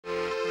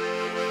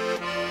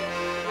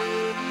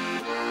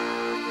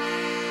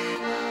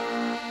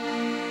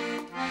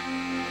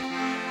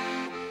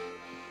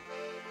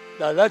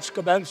Now let's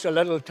commence a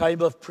little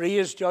time of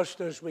praise just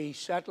as we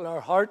settle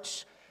our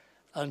hearts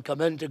and come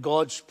into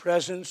God's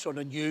presence on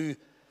a new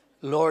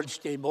Lord's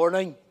Day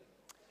morning.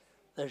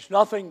 There's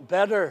nothing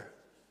better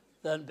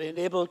than being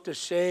able to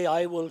say,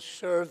 I will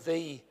serve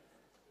thee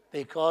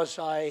because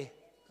I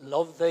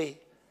love thee.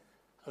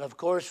 And of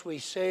course we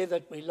say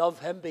that we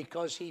love him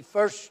because he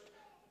first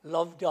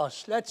loved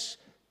us. Let's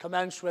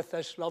commence with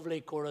this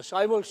lovely chorus.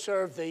 I will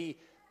serve thee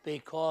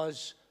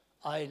because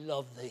I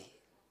love thee.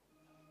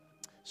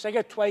 Sing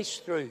it twice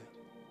through.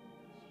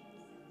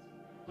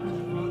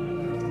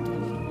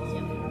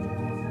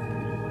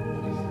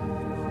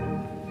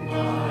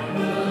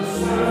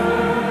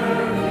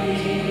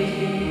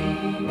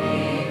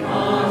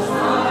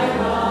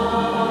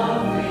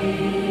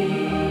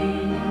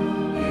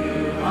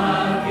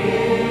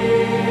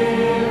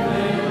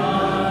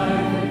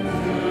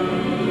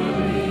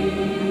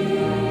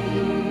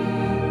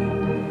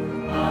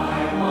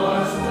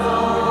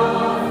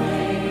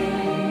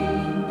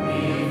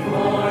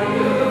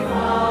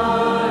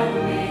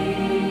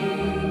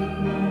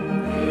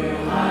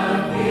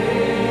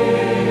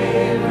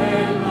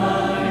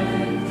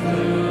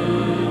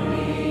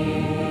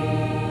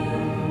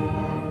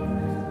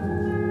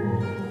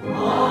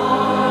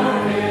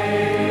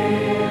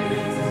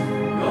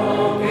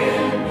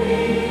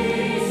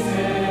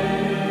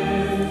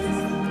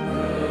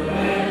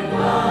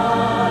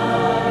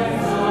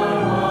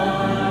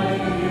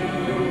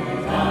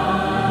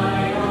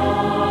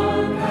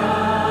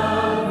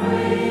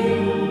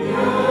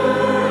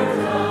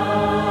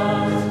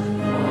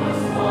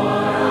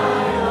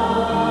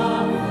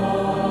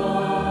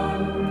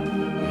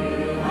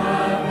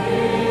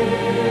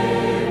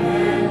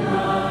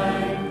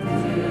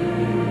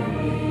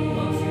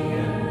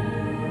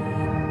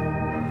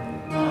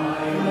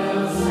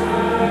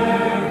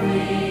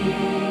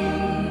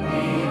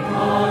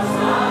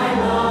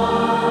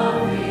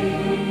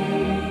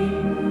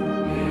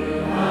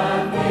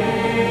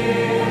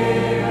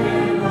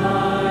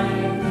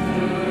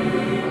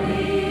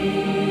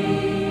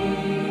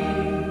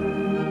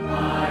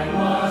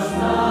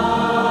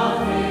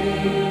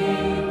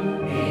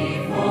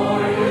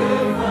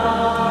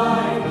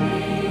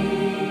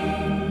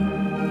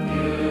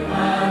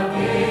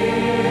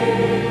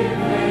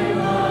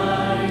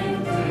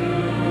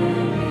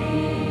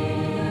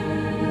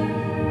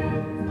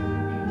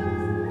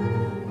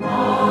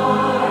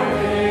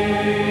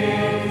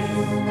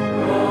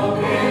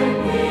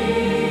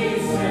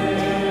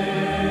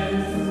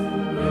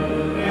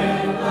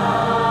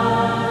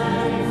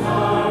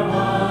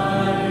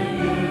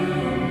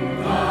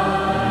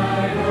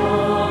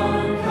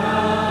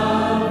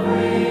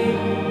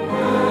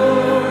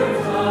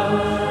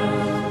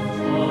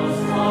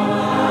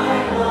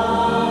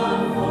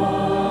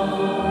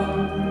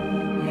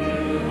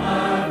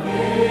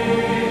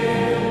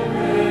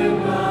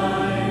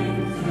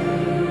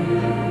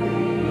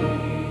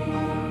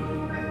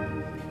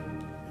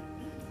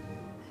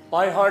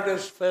 My heart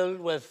is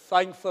filled with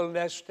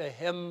thankfulness to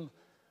him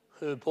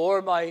who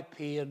bore my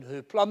pain,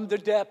 who plumbed the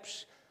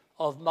depths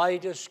of my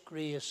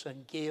disgrace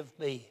and gave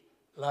me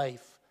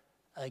life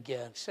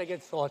again. Sing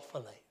it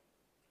thoughtfully.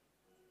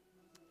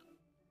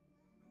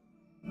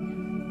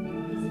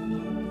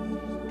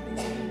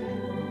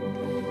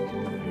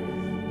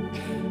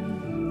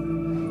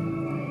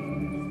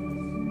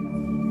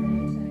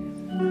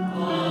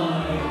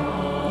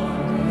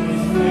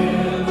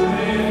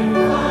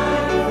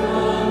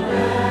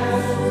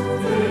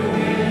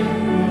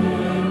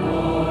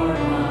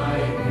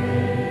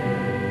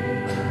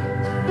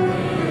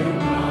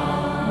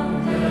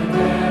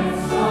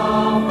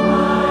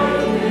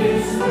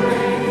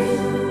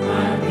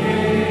 And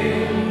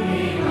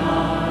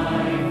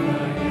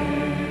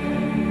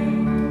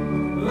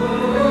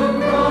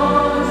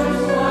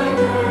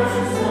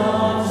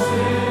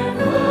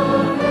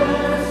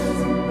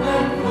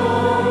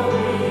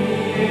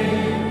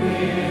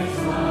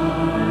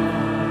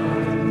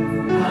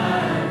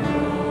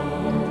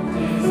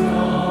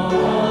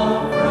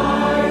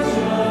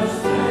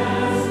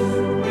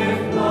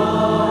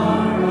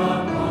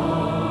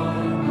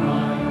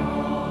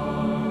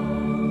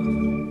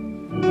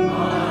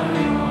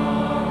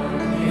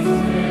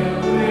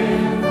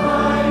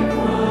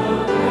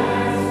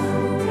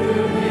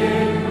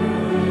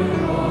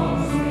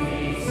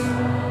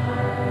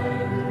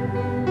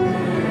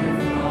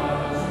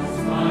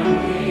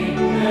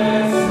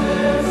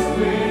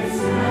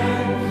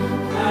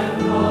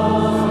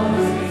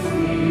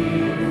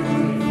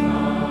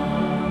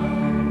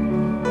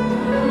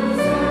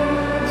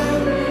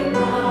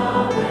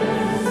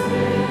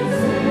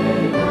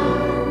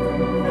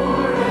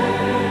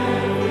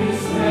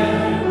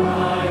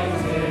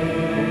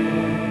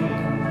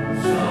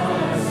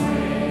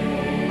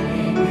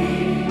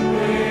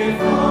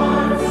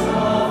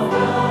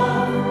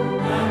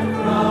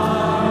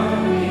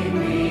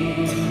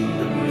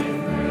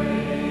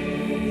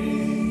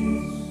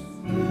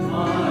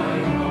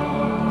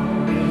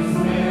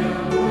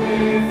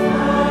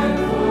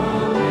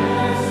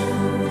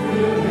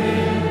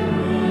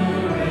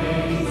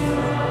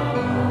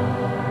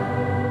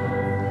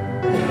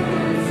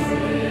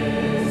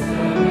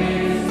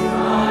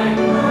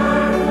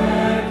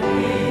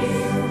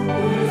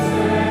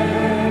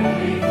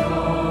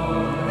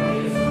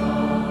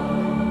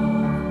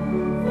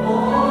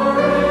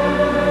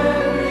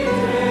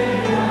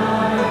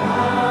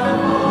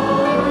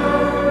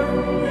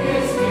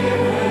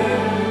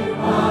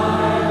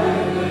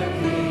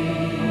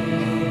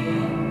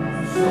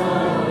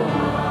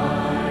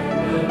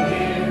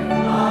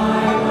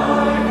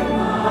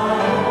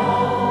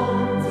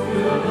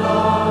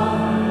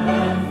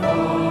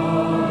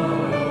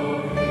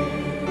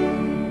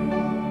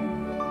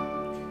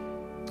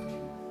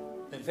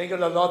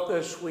Thinking a lot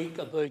this week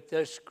about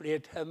this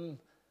great hymn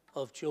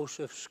of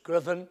Joseph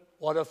Scriven.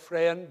 What a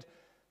friend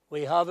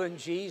we have in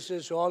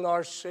Jesus, all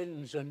our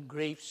sins and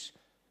griefs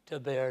to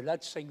bear.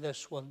 Let's sing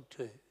this one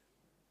too.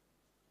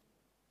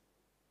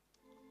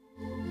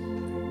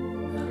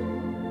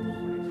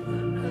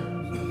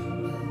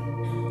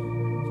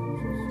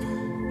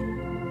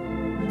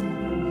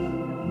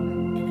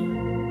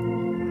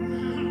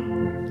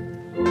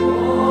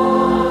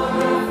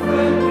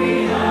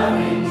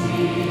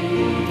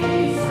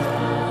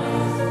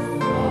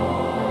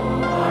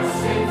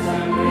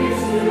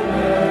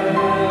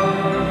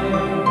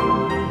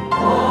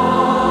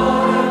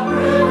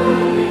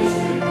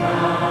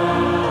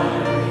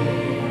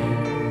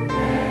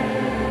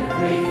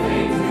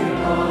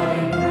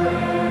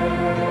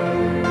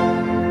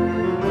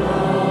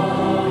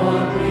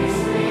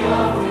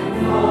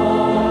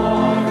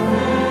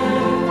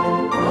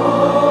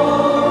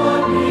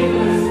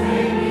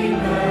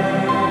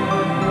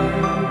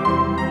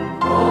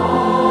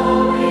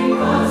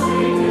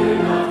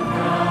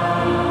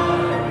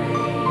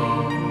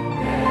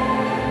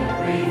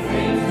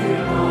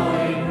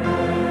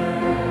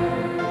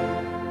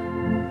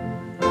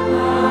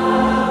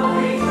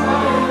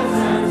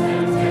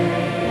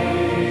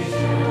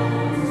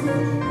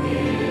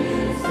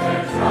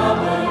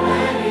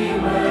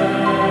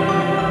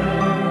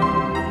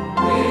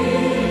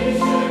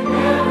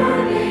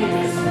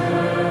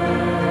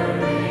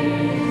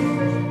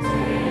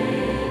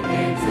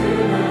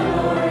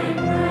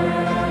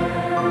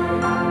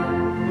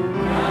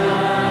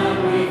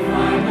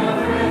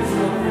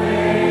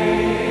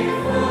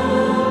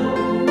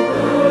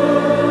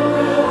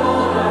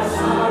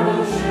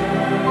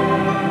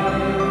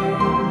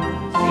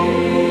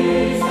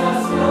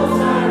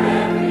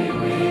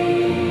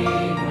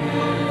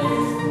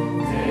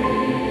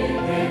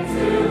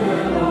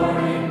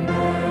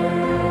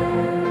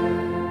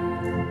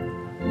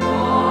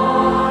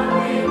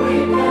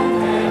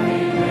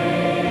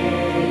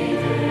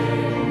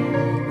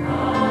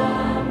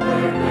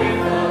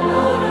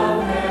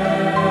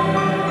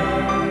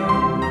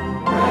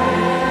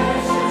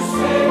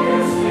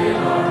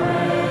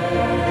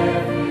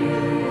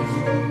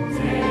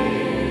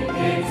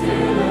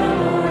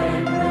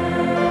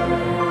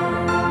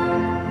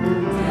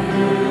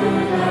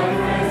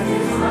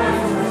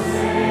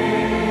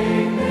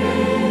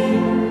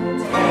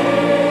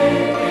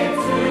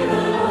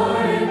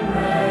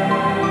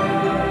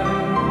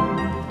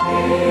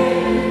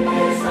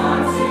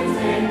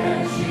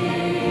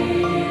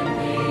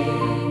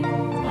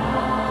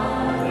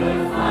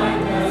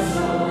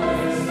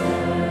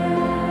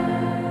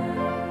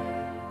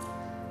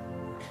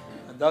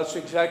 That's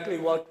exactly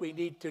what we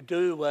need to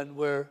do when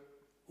we're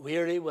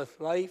weary with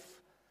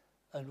life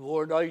and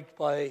worn out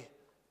by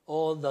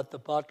all that the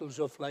battles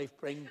of life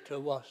bring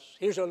to us.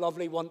 Here's a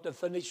lovely one to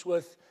finish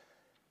with.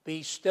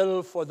 Be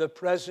still, for the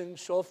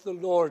presence of the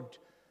Lord,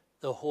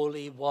 the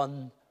Holy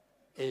One,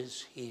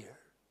 is here.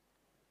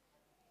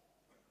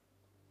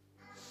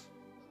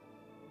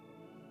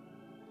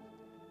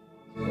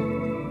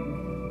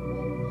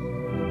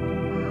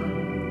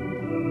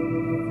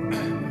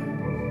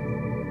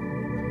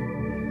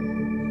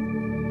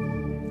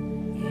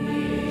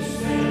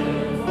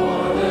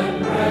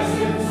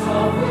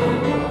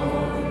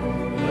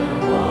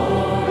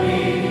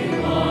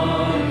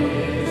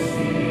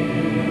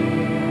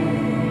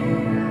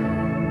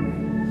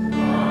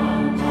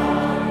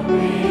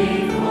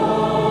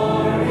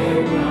 Before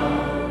him now.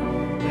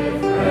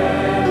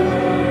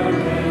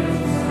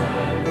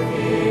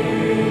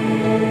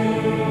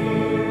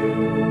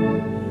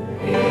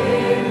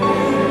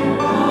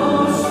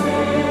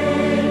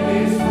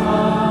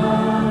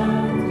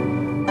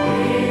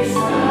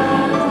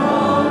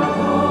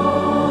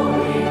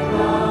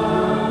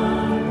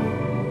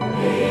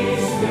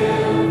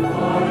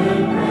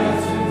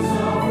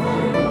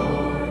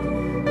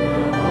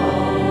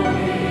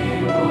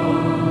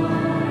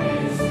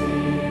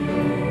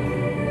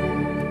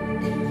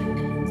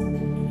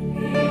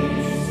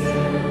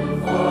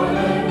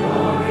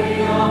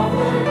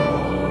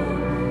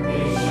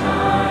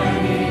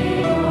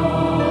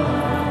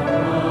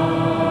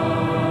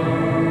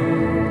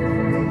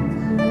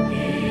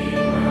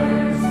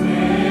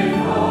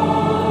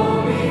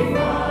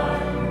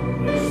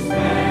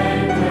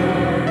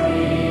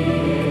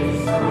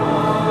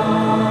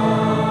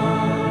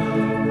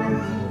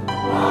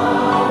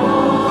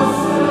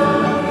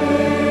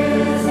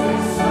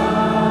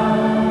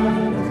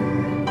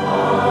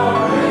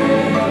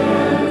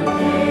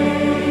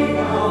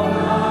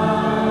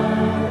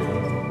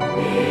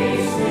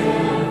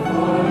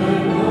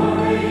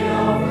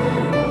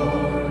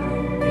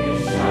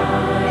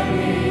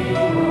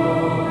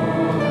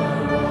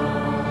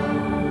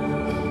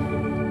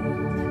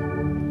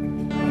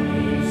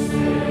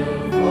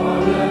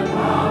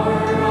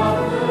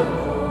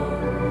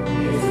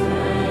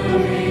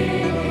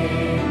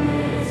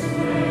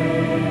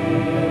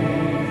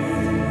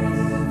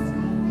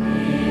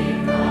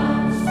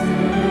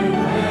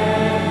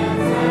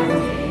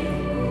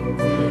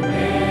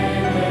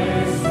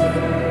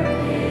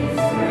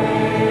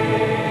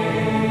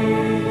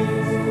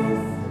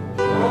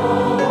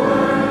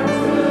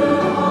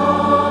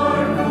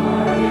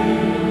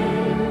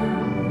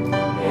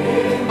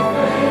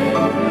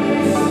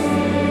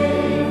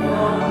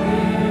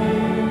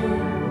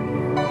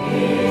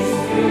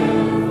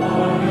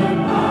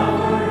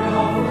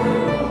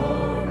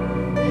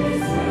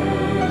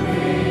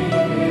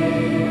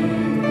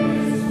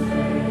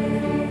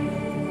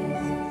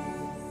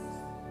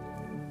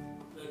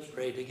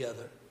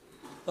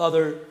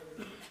 Father,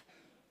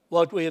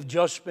 what we have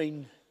just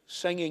been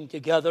singing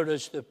together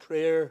is the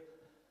prayer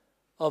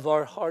of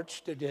our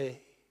hearts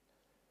today.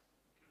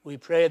 We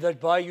pray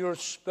that by your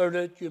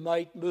Spirit you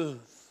might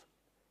move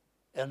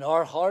in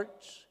our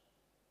hearts,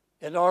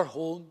 in our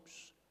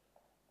homes,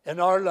 in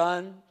our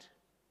land,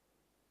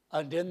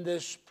 and in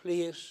this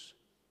place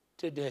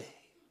today.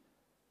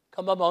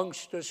 Come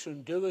amongst us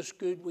and do us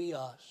good, we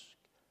ask,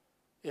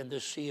 in the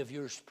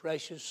Saviour's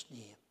precious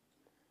name.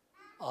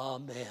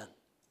 Amen.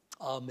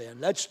 Amen.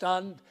 Let's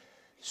stand,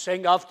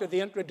 sing after the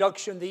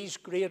introduction these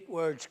great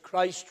words: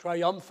 Christ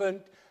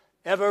triumphant,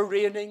 ever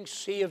reigning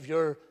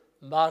Saviour,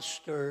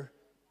 Master,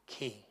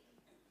 King.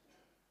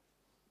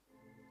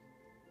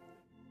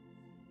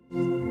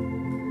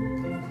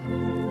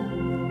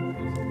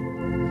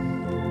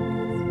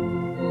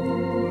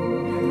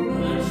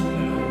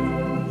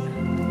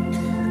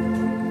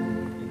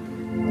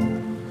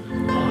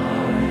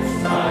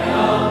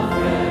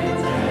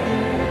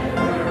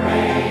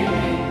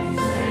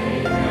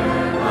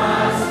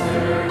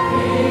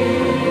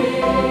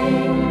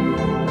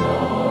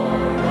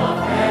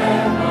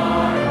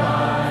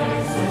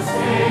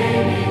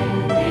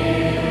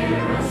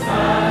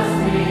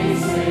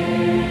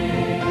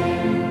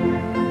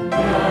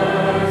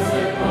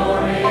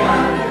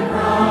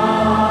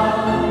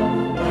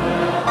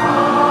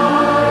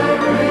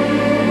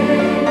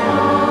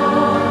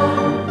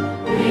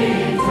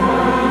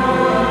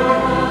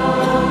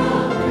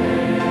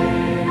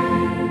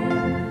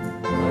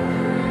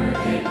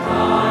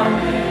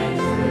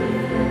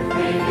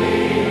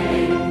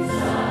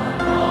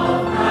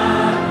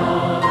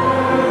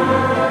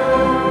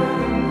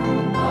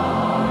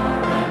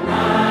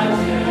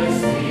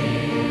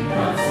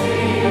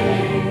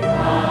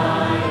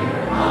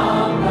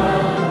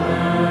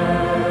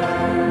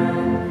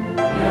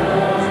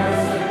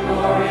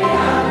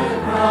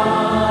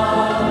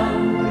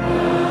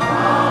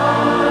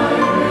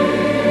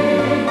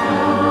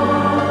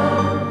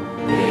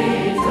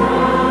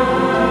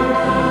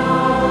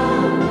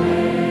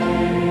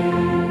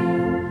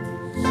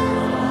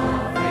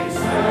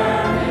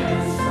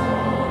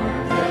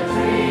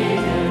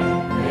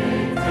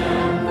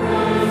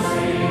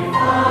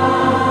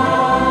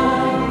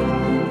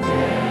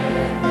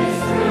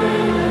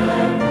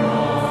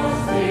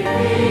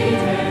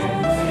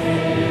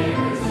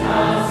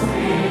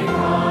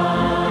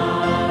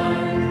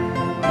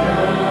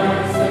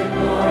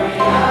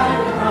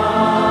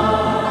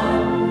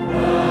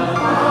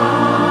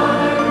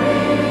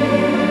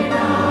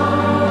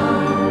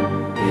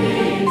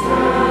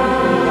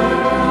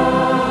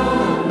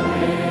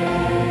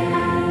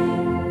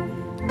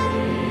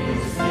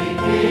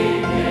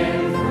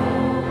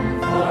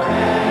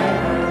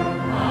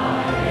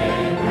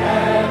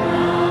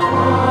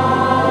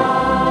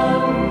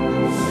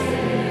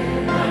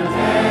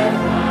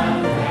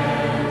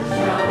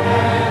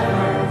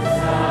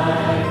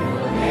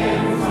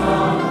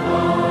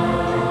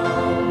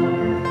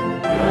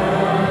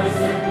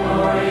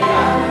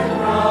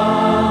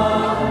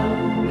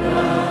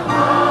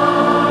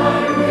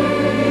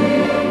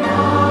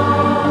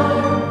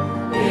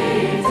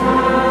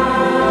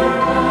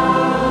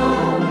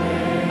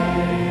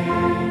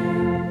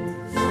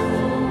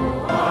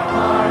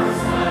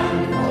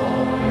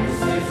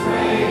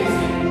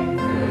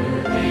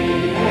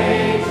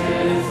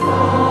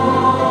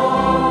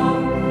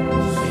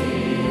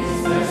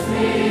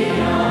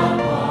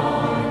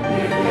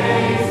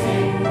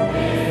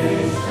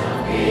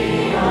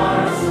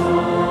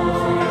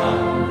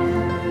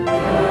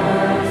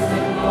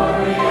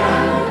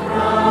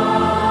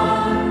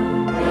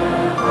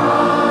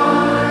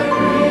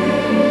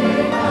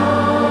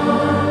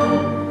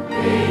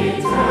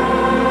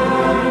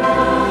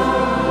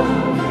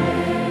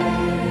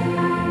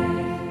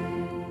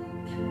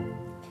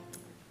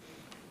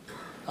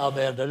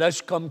 Amen. Now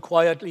let's come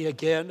quietly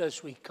again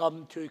as we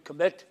come to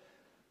commit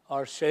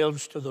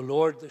ourselves to the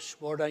Lord this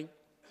morning,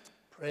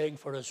 praying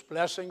for His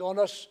blessing on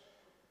us,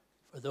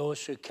 for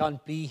those who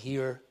can't be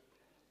here,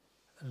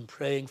 and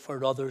praying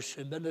for others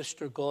who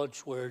minister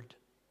God's word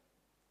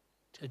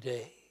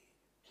today.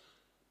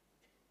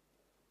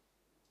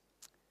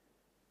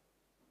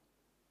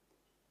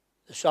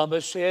 The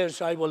psalmist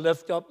says, I will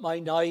lift up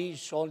mine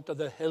eyes unto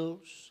the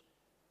hills,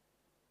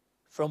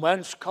 from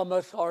whence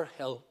cometh our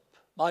help.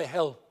 My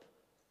help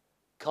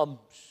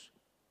comes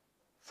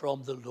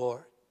from the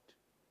Lord.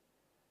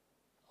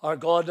 Our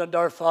God and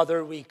our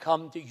Father, we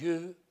come to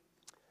you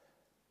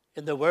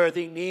in the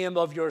worthy name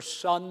of your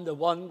Son, the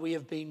one we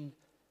have been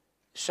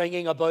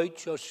singing about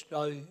just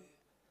now.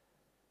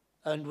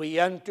 And we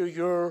enter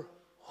your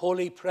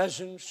holy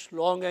presence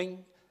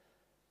longing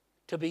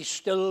to be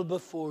still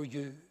before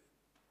you,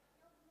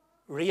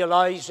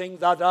 realizing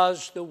that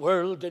as the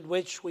world in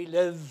which we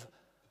live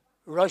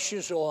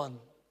rushes on,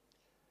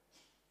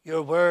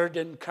 your word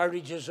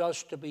encourages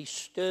us to be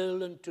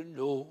still and to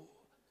know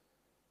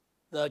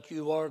that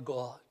you are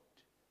God.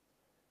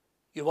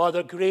 You are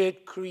the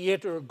great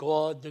Creator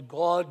God, the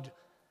God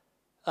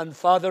and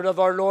Father of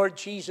our Lord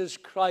Jesus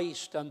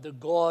Christ, and the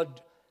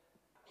God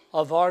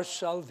of our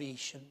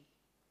salvation.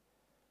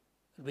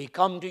 We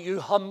come to you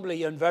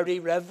humbly and very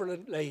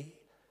reverently,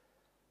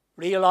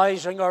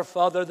 realizing, our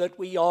Father, that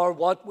we are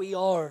what we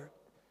are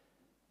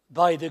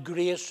by the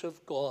grace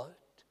of God.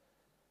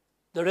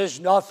 There is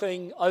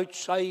nothing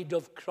outside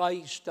of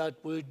Christ that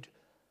would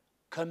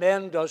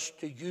commend us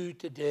to you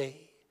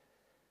today.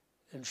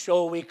 And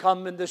so we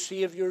come in the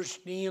Savior's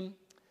name,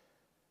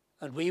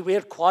 and we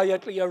wait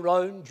quietly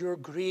around your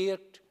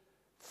great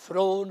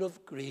throne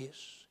of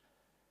grace.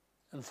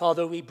 And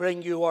Father, we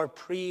bring you our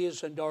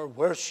praise and our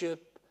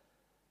worship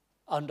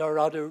and our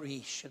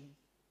adoration.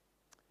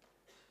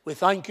 We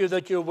thank you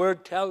that your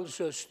word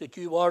tells us that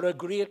you are a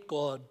great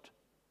God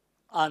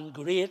and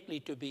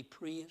greatly to be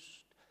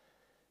praised.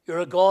 You're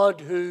a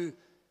God who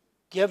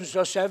gives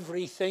us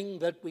everything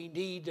that we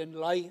need in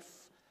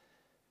life.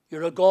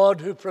 You're a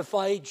God who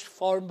provides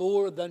far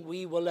more than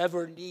we will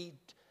ever need.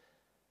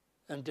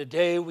 And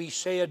today we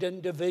say it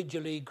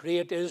individually,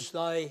 great is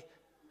thy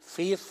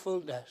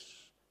faithfulness,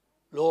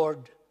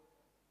 Lord,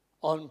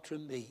 unto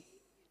me.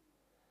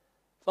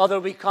 Father,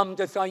 we come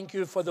to thank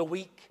you for the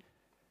week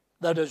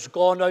that has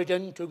gone out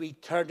into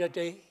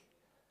eternity,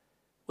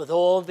 with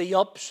all the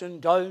ups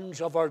and downs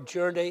of our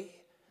journey,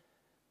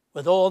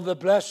 with all the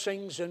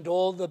blessings and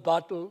all the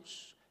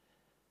battles.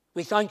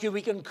 We thank you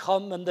we can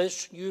come on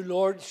this new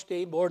Lord's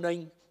Day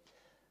morning,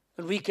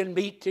 and we can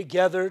meet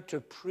together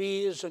to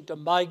praise and to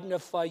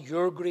magnify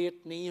your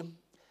great name,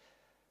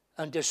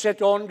 and to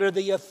sit under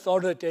the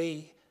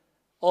authority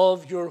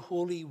of your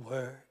holy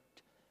word.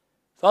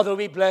 Father,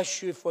 we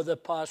bless you for the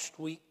past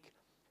week.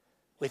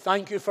 We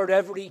thank you for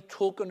every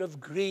token of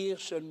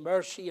grace and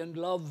mercy and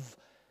love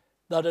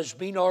that has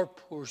been our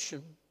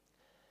portion.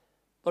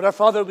 But our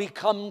Father, we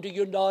come to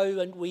you now,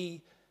 and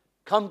we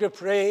come to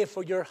pray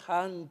for your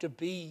hand to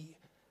be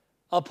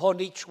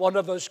upon each one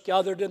of us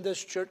gathered in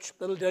this church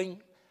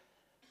building,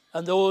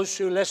 and those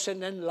who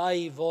listen in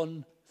live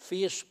on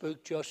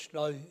Facebook just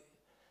now.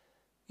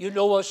 You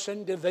know us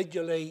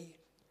individually,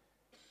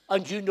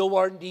 and you know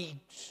our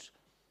needs.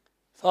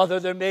 Father,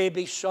 there may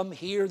be some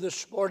here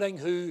this morning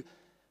who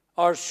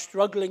are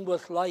struggling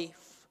with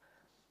life.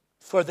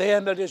 For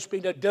them it has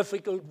been a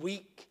difficult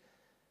week.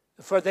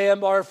 For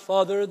them, our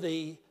Father,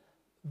 the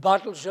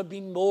battles have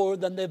been more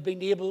than they've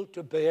been able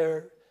to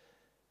bear.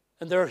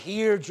 And they're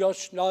here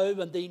just now,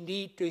 and they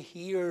need to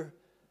hear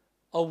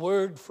a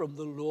word from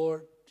the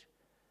Lord.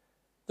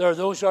 There are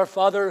those, our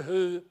Father,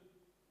 who,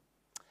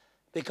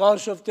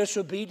 because of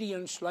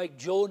disobedience like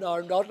Jonah,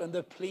 are not in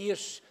the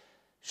place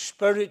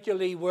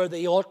spiritually where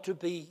they ought to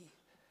be.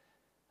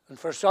 And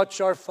for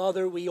such, our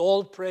Father, we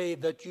all pray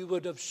that you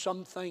would have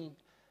something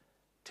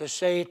to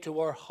say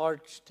to our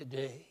hearts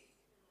today.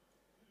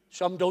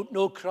 Some don't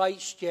know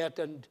Christ yet,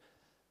 and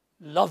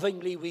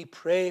lovingly we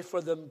pray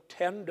for them,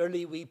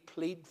 tenderly we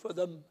plead for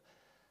them,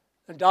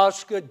 and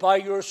ask that by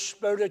your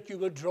Spirit you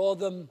would draw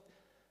them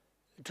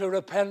to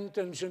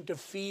repentance and to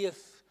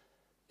faith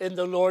in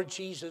the Lord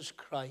Jesus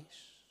Christ.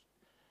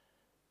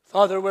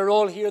 Father, we're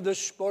all here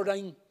this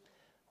morning.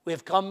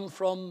 We've come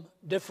from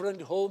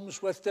different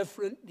homes with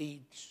different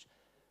needs.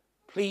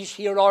 Please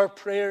hear our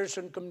prayers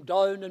and come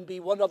down and be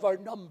one of our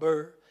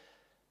number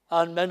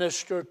and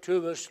minister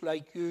to us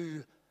like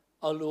you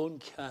alone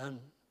can.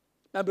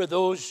 Remember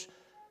those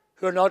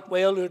who are not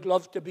well, who'd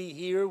love to be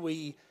here.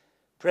 We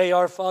pray,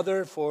 our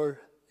Father, for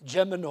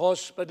Jim in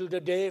hospital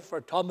today, for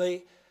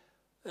Tommy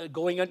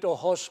going into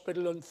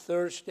hospital on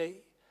Thursday.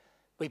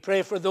 We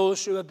pray for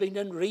those who have been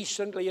in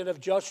recently and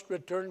have just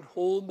returned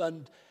home.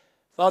 And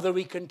Father,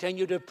 we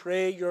continue to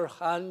pray your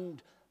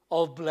hand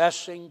of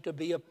blessing to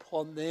be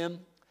upon them.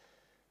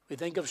 We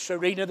think of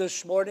Serena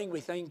this morning. We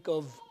think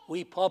of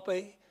wee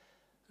Poppy.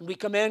 And we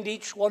commend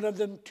each one of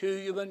them to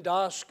you and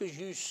ask, as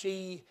you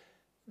see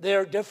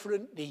their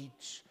different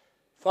needs,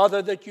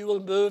 Father, that you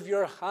will move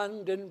your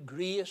hand in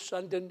grace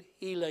and in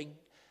healing,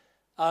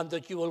 and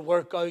that you will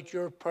work out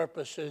your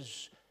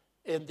purposes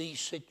in these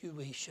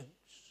situations.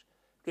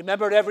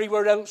 Remember,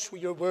 everywhere else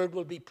where your word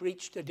will be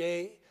preached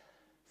today,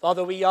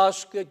 Father, we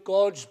ask that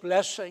God's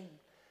blessing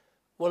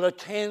will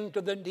attend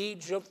to the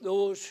needs of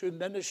those who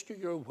minister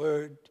your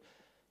word.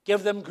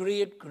 Give them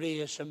great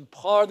grace.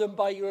 Empower them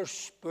by your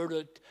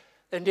Spirit.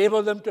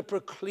 Enable them to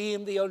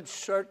proclaim the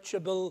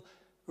unsearchable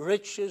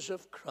riches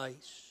of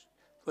Christ.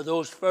 For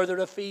those further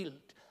afield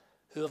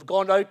who have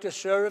gone out to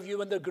serve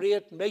you in the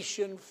great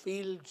mission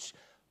fields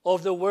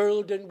of the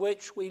world in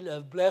which we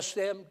live, bless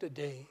them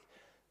today.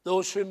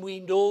 Those whom we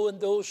know and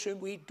those whom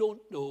we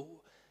don't know,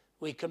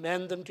 we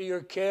commend them to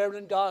your care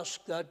and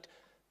ask that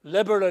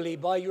liberally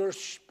by your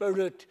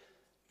Spirit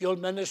you'll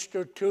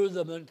minister to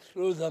them and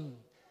through them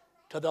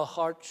to the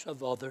hearts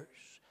of others.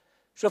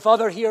 So,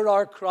 Father, hear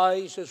our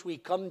cries as we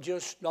come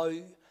just now.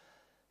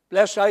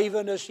 Bless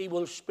Ivan as he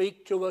will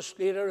speak to us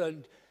later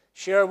and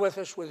share with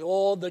us with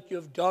all that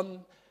you've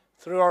done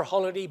through our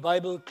Holiday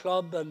Bible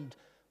Club. And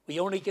we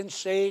only can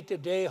say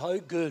today how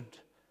good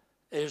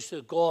is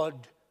the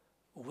God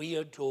we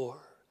adore.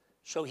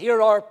 So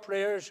hear our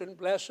prayers and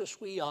bless us,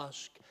 we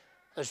ask,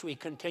 as we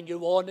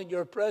continue on in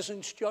your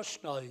presence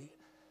just now.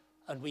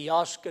 And we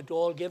ask it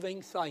all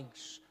giving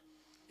thanks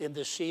in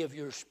the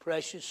Saviour's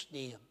precious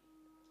name.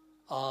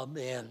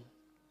 Amen.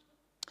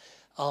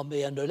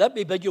 Amen. Now let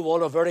me bid you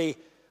all a very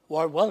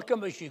warm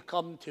welcome as you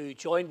come to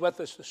join with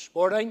us this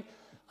morning.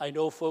 I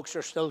know folks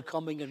are still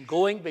coming and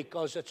going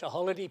because it's a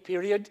holiday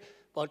period,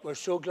 but we're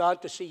so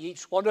glad to see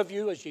each one of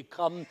you as you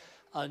come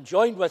and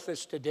join with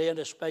us today, and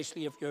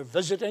especially if you're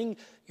visiting,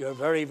 you're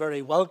very,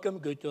 very welcome.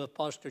 Good to have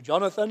Pastor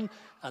Jonathan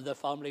and the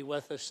family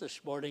with us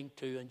this morning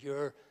too, and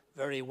you're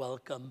very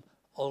welcome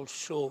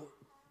also.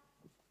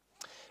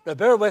 Now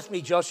bear with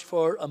me just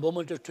for a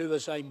moment or two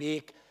as I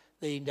make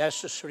the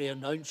necessary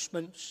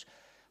announcements.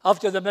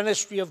 After the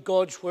ministry of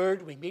God's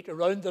Word, we meet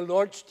around the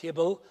Lord's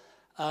table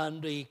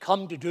and we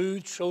come to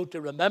do so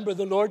to remember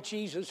the Lord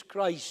Jesus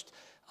Christ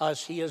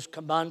as He has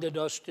commanded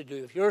us to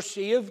do. If you're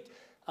saved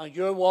and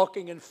you're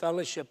walking in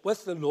fellowship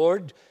with the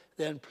Lord,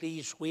 then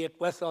please wait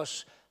with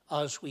us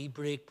as we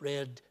break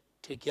bread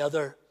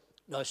together.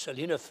 Now,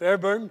 Selina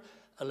Fairburn,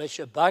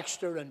 Alicia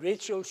Baxter and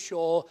Rachel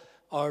Shaw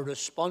are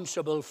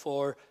responsible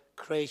for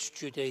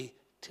Christ's duty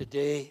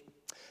today.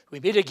 We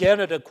meet again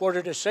at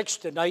 5:45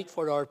 tonight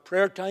for our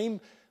prayer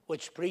time,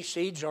 which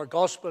precedes our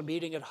gospel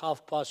meeting at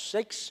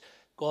 6:30.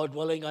 God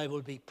willing, I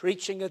will be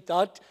preaching at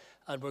that,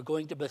 and we're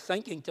going to be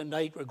thinking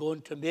tonight, we're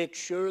going to make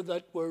sure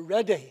that we're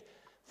ready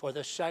for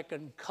the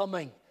second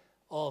coming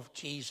of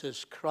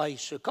Jesus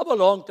Christ. So come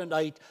along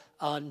tonight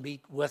and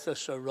meet with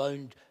us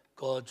around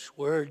God's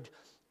Word.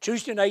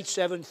 Tuesday night,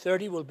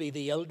 7:30 will be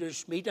the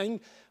elders' meeting.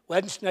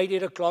 Wednesday night,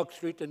 8 o'clock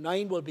through to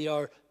 9 will be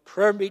our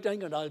prayer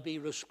meeting, and I'll be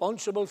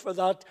responsible for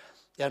that.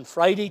 Then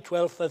Friday,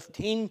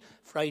 12:15,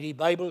 Friday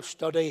Bible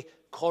study,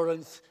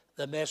 Corinth,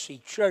 the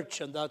Messy Church,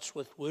 and that's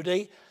with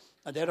Woody.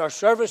 And then our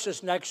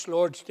services next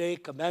Lord's Day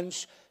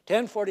commence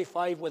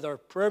 10:45 with our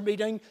prayer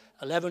meeting,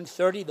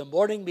 11:30 the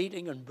morning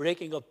meeting and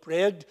breaking of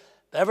bread.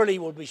 Beverly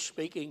will be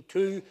speaking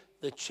to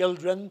the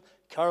children.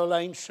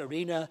 Caroline,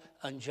 Serena,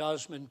 and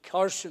Jasmine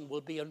Carson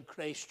will be on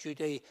Christ's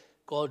duty,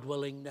 God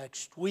willing,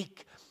 next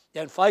week.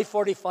 Then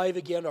 5:45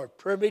 again our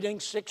prayer meeting,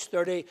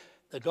 6:30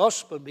 the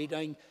gospel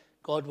meeting.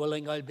 God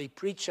willing, I'll be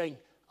preaching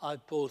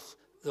at both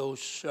those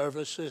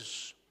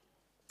services.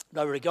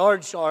 Now,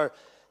 regards our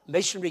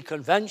missionary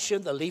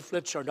convention, the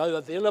leaflets are now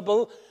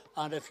available,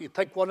 and if you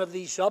pick one of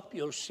these up,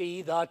 you'll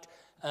see that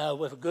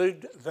with a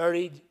good,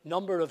 varied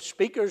number of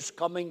speakers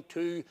coming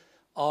to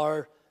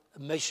our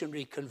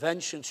missionary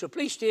convention. So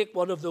please take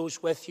one of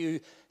those with you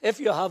if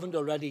you haven't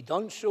already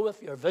done so.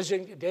 If you're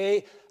visiting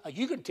today,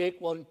 you can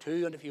take one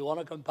too, and if you want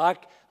to come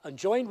back and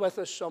join with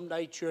us some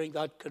night during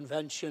that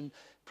convention,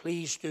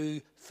 please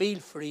do feel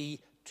free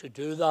to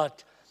do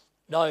that.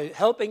 Now,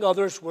 helping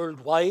others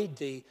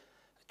worldwide,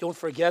 don't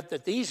forget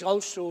that these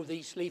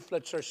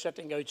leaflets are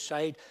sitting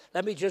outside.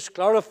 Let me just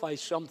clarify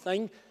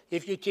something.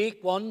 If you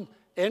take one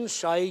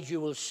inside, you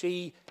will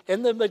see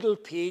in the middle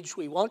page,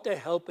 we want to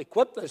help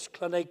equip this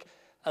clinic,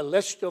 a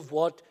list of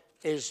what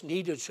is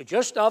needed. So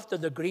just after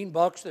the green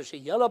box, there's a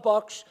yellow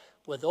box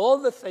with all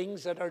the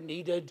things that are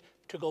needed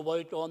to go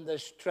out on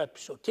this trip.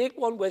 So take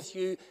one with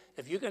you.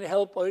 If you can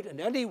help out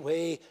in any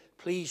way,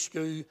 please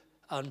do,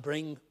 and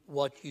bring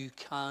what you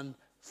can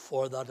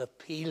for that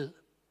appeal.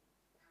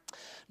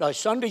 Now,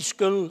 Sunday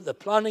school, the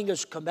planning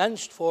has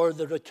commenced for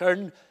the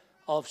return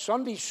of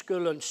Sunday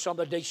school, and some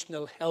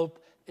additional help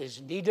is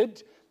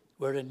needed.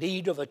 We're in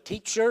need of a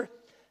teacher,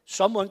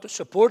 someone to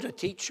support a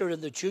teacher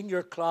in the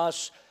junior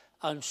class,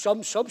 and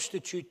some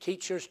substitute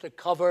teachers to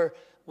cover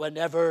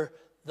whenever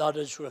that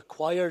is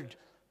required.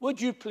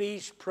 Would you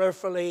please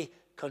prayerfully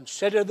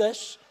consider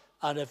this?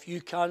 And if you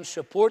can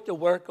support the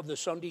work of the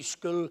Sunday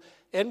school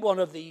in one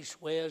of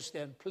these ways,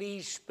 then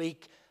please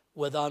speak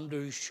with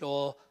Andrew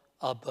Shaw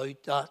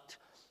about that.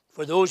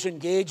 For those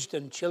engaged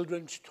in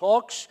children's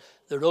talks,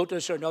 the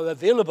rotas are now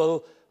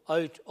available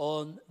out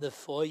on the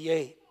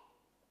foyer.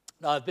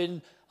 Now, I've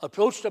been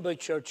approached about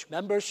church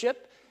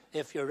membership.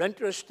 If you're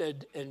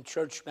interested in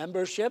church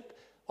membership,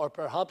 or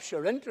perhaps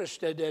you're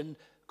interested in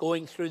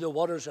going through the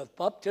waters of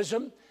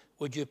baptism,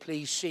 would you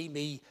please see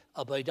me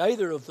about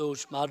either of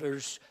those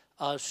matters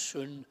as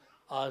soon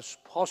as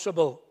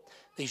possible?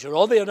 These are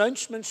all the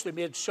announcements. They're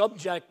made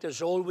subject,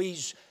 as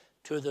always,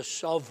 to the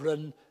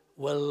sovereign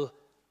will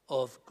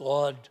of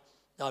God.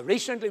 Now,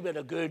 recently we had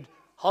a good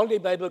Holiday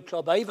Bible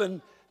Club.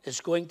 Ivan is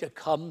going to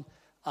come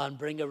and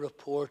bring a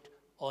report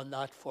on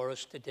that for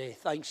us today.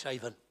 Thanks,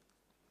 Ivan.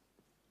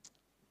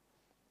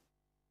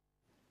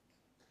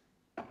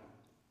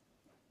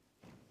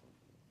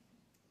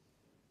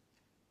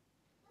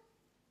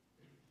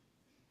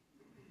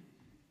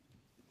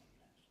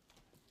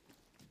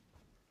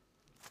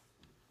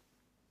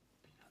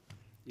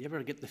 You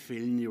ever get the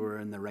feeling you were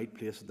in the right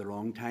place at the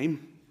wrong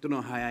time? Don't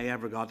know how I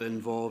ever got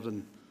involved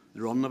in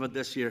the running of it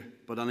this year,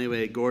 but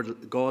anyway,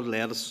 God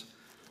led us,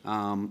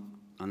 and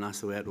that's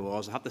the way it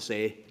was. I have to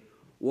say,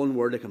 one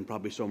word that can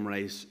probably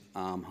summarise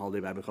Holiday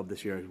Bible Club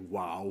this year: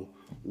 wow,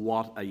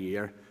 what a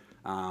year.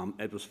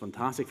 It was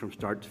fantastic from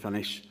start to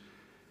finish.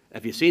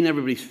 If you've seen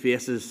everybody's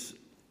faces,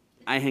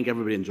 I think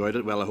everybody enjoyed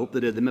it. Well, I hope they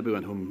did. They maybe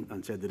went home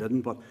and said they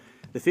didn't, but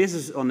the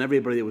faces on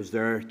everybody that was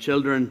there,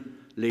 children,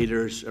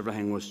 leaders,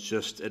 everything was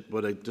just, it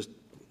would just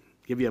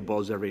give you a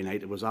buzz every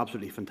night. It was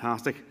absolutely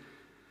fantastic.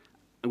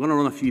 I'm going to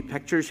run a few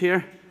pictures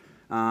here.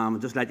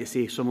 Just let you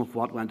see some of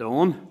what went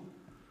on.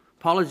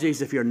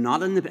 Apologies if you're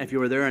not if you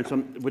were there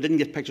and we didn't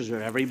get pictures of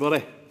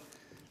everybody.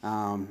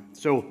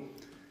 So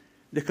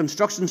the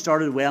construction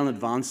started well in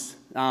advance.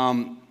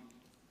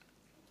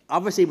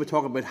 Obviously, we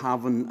talk about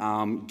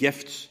having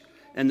gifts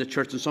in the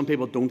church, and some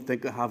people don't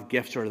think they have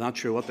gifts or are not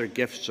sure what their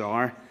gifts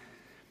are.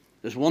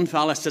 There's one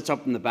fella sits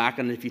up in the back,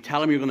 and if you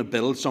tell him you're going to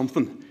build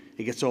something,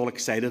 he gets all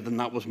excited, and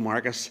that was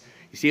Marcus.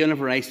 You see,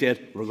 whenever I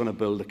said, we're going to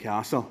build a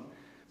castle,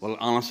 well,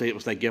 honestly, it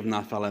was like giving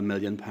that fella £1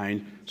 million.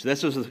 So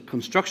this was the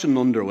construction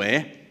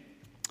underway,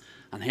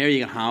 and here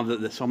you can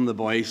have some of the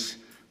boys,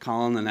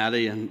 Colin and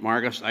Eddie and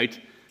Marcus, out.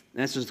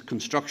 This is the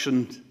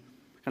construction, I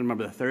can't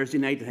remember, the Thursday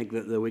night, I think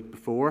the week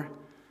before.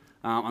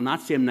 On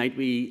that same night,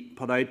 we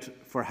put out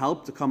for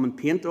help to come and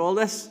paint all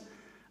this,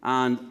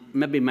 and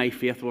maybe my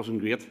faith wasn't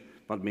great,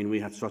 but I mean, we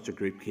had such a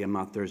group came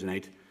that Thursday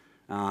night,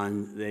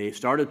 and they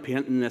started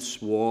painting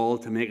this wall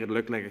to make it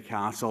look like a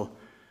castle,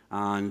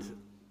 and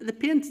the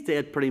paint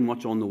stayed pretty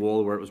much on the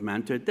wall where it was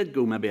meant to. It did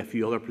go maybe a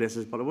few other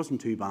places, but it wasn't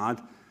too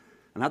bad.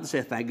 And I have to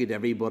say thank you to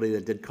everybody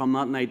that did come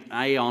that night.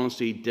 I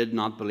honestly did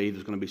not believe there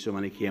was going to be so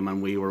many came,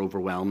 and we were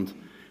overwhelmed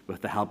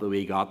with the help that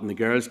we got. And the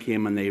girls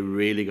came and they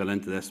really got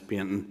into this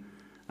painting.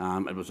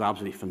 It was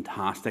absolutely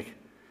fantastic.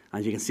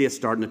 As you can see, it's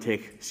starting to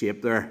take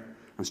shape there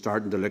and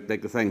starting to look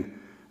like the thing.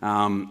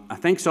 I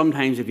think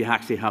sometimes if you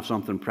actually have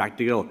something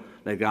practical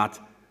like that,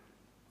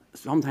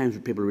 sometimes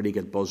people really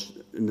get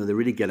buzzed, they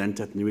really get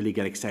into it and they really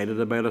get excited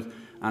about it,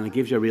 and it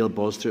gives you a real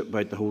buzz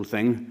about the whole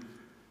thing.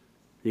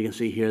 You can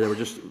see here they were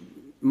just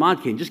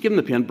mad keen. Just give them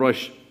the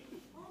paintbrush,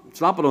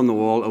 slap it on the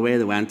wall, away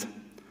they went,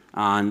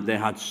 and they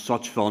had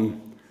such fun.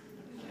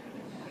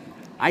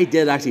 I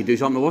did actually do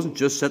something. I wasn't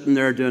just sitting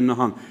there doing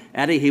nothing.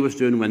 Eddie, he was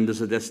doing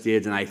windows at this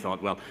stage, and I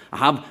thought, well,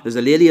 there's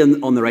a lady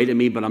on the right of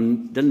me, but I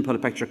didn't put a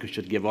picture because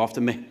she'd give off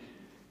to me,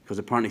 because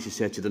apparently she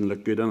said she didn't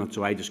look good on it,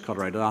 so I just cut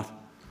her out of that.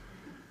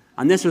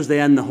 And this was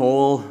then the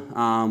hall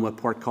with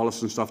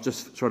portcullis and stuff,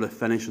 just sort of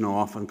finishing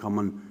off and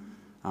coming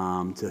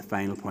to the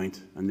final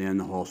point, and then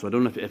the hall. So I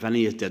don't know if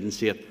any of you didn't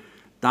see it.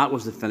 That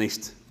was the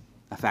finished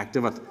effect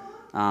of it,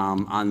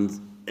 and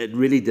it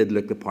really did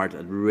look the part.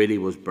 It really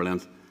was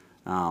brilliant.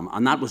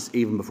 And that was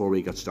even before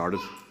we got started.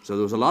 So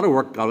there was a lot of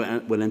work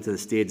went into the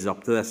stages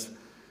up to this,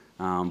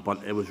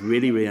 but it was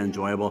really, really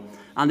enjoyable.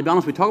 And to be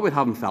honest, we talk about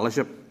having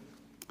fellowship.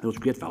 It was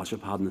great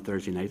fellowship had on the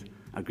Thursday night,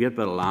 a great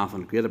bit of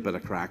laughing, a great bit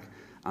of crack.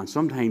 And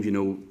sometimes,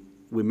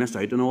 we miss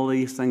out on all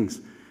these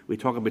things. We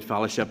talk about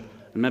fellowship,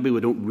 and maybe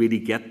we don't really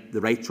get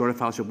the right sort of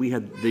fellowship. We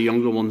had the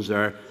younger ones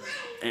there.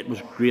 It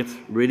was great,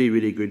 really,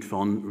 really good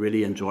fun,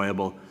 really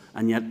enjoyable.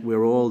 And yet we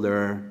were all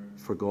there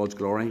for God's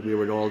glory. We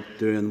were all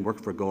doing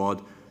work for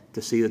God,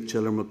 to see that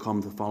children would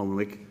come the following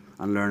week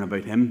and learn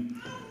about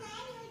Him.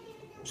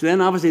 So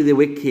then obviously the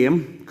week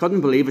came.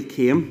 Couldn't believe it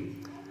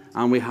came.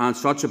 And we had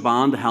such a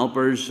band of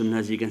helpers, and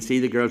as you can see,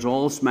 the girls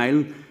all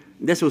smiling.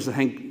 This was, I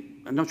think,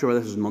 I'm not sure whether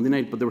this was Monday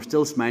night, but they were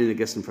still smiling, I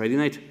guess, on Friday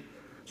night.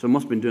 So they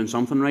must have been doing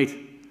something right.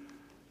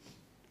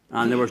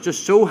 And they were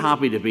just so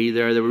happy to be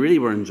there. They really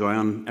were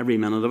enjoying every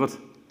minute of it.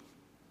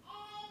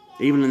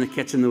 Even in the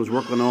kitchen, there was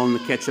work going on in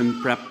the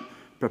kitchen,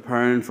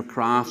 preparing for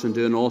crafts and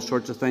doing all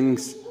sorts of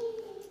things.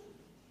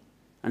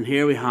 And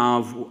here we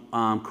have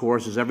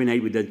courses. Every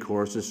night we did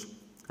courses.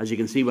 As you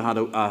can see, we had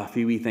a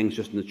few wee things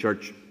just in the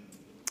church.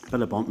 A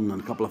bit of bunting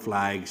and a couple of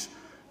flags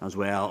as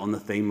well, on the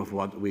theme of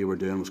what we were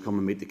doing was come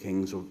and meet the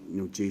King. So,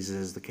 Jesus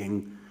is the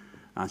King.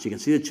 So you can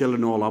see the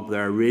children all up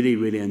there, really,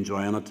 really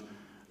enjoying it.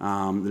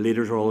 The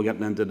leaders are all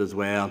getting into it as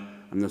well.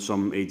 And there's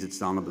some aged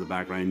standing up in the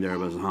background there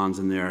with his hands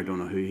in there. I don't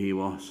know who he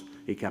was.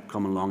 He kept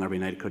coming along every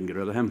night, couldn't get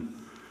rid of him.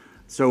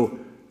 So,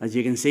 as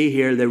you can see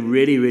here, they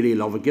really, really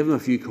love it. Give them a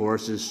few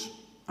courses,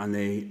 and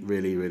they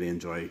really, really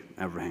enjoy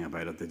everything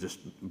about it. They're just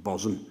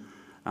buzzing.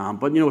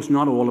 But it's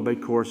not all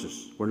about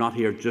courses. We're not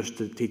here just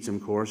to teach them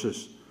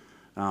courses,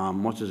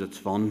 much as it's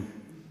fun.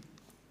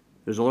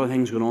 There's other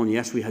things going on.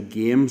 Yes, we had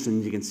games,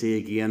 and you can see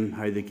again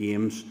how the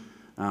games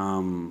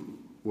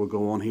will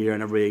go on here,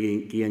 and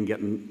everybody again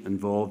getting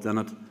involved in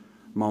it.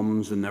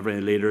 Mums and every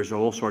leaders,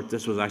 all sorts.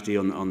 This was actually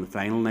on the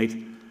final night.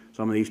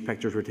 Some of these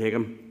pictures were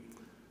taken.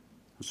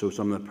 So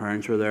some of the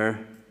parents were there.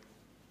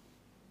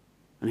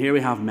 And here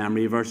we have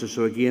memory verses.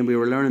 So again, we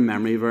were learning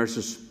memory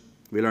verses.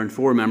 We learned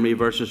 4 memory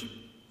verses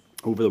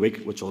over the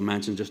week, which I'll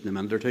mention just in a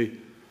minute or two.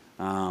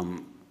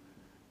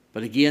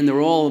 But again, they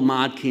were all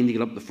mad keen to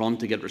get up the front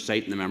to get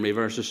reciting the memory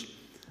verses.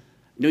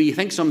 You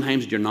think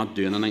sometimes you're not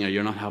doing anything, or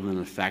you're not having an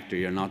effect, or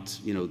you're not,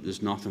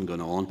 there's nothing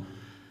going on.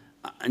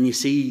 And you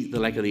see the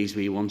like of these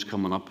wee ones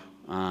coming up,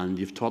 and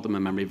you've taught them a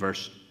memory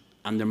verse,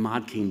 and they're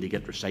mad keen to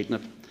get reciting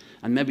it.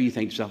 And maybe you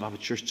think to yourself,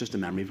 it's just a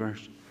memory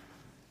verse.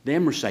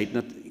 Them reciting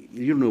it,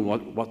 you don't know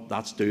what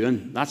that's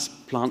doing. That's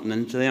planting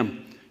into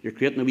them. You're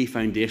creating a wee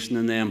foundation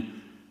in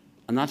them.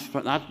 And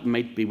that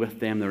might be with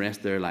them the rest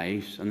of their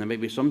lives. And there might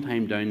be some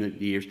time down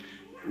the years.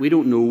 We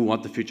don't know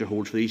what the future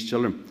holds for these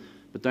children.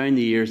 But down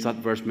the years, that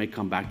verse might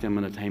come back to them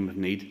in a time of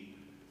need.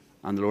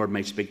 And the Lord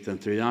might speak to them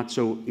through that.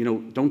 So,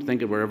 don't think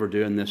that we're ever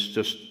doing this,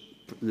 just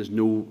there's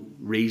no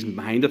reason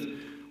behind it.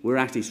 we're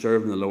actually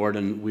serving the Lord,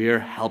 and we're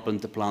helping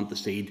to plant the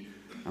seed,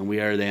 and we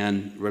are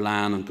then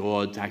relying on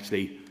God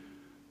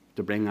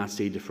to bring that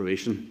seed to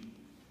fruition.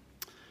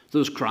 So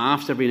there's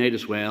crafts every night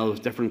as well. There's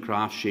different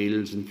craft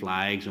shields and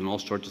flags and all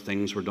sorts of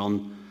things were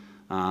done.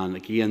 And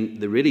again,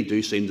 they really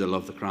do seem to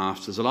love the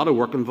crafts. There's a lot of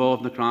work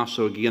involved in the crafts.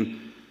 So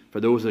again, for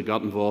those that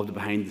got involved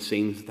behind the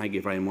scenes, thank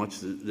you very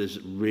much.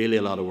 There's really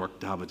a lot of work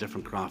to have a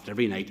different craft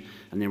every night.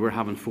 And then we're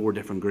having 4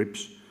 different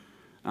groups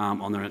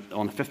on a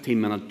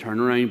 15-minute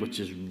turnaround, which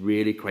is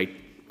really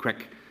quite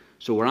quick.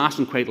 So we're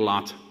asking quite a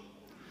lot.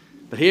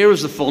 But here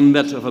was the fun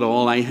bit of it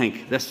all, I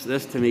think.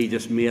 This to me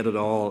just made it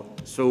all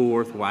so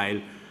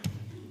worthwhile.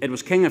 It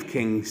was King of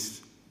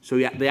Kings. So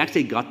yeah, they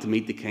actually got to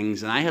meet the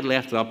kings. And I had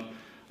left it up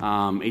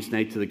each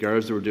night to the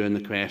girls that were doing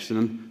the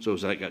questioning. So it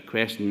was like a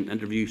question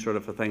interview sort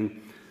of a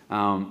thing.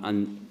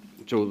 And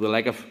so the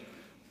like of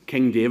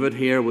King David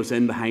here was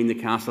in behind the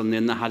castle, and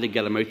then they had to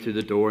get him out through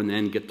the door and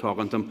then get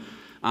talking to him.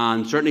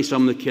 And certainly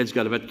some of the kids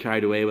got a bit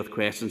carried away with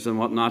questions and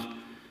whatnot.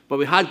 But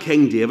we had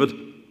King David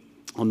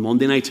on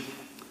Monday night.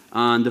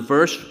 And the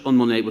verse on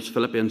Monday night was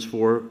Philippians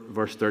 4,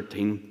 verse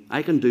 13.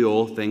 I can do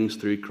all things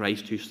through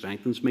Christ who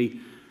strengthens me.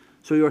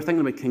 So you were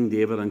thinking about King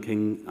David and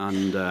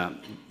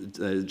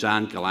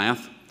giant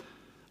Goliath,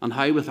 and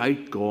how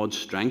without God's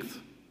strength,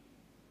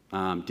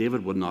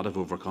 David would not have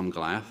overcome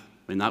Goliath.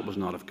 I mean, that was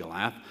not of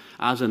Goliath.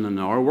 As in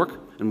our work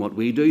and what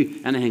we do,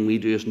 anything we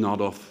do is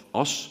not of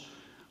us.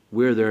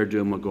 We're there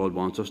doing what God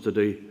wants us to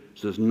do.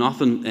 So there's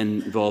nothing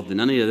involved in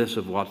any of this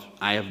of what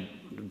I have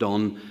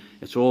done.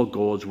 It's all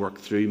God's work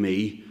through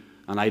me,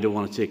 and I don't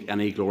want to take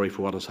any glory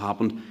for what has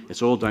happened.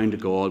 It's all down to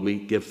God. We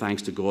give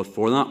thanks to God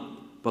for that.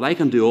 But I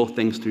can do all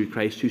things through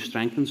Christ who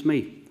strengthens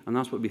me. And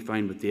that's what we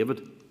find with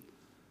David.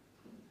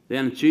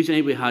 Then on Tuesday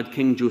night we had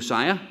King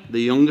Josiah, the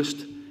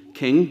youngest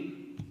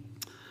king.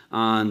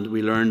 And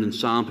we learned in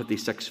Psalm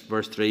 56,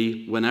 verse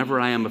 3, whenever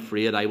I am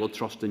afraid, I will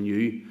trust in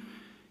you.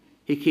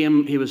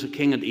 He was a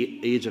king at the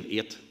age of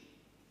 8.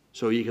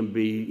 So you can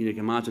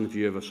imagine if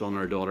you have a son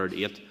or a daughter at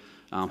 8,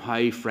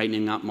 how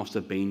frightening that must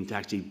have been to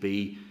actually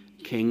be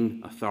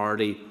king,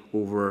 authority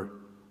over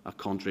a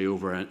country,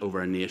 over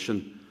a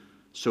nation.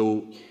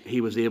 So he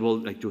was able,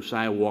 like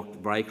Josiah, walked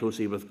very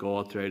closely with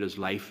God throughout his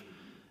life.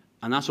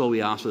 And that's all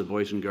we ask of the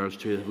boys and girls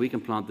too, that we can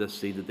plant this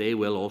seed, that they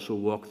will also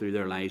walk through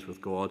their lives with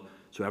God.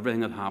 So everything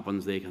that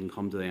happens, they can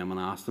come to them and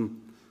ask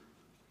them.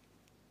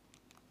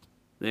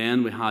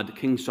 Then we had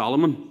King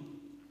Solomon,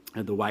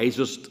 the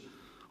wisest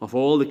of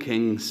all the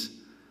kings.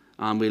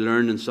 And we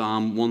learned in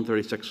Psalm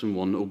 136 and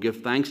 1, oh,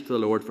 give thanks to the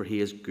Lord, for he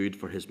is good,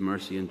 for his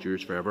mercy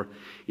endures forever.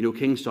 You know,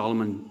 King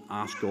Solomon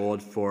asked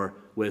God for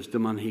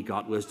wisdom, and he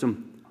got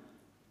wisdom.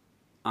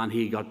 And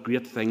he got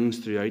great things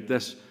throughout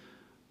this.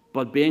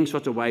 But being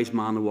such a wise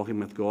man and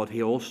walking with God,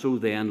 he also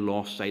then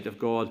lost sight of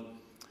God.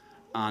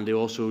 And he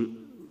also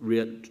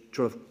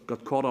sort of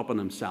got caught up in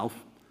himself.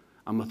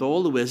 And with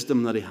all the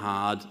wisdom that he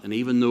had, and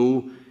even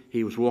though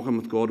he was walking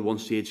with God at one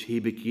stage, he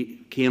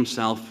became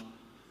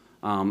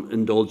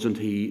self-indulgent.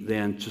 He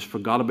then just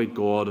forgot about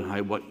God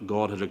and what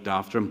God had looked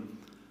after him.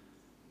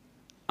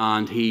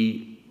 And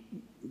he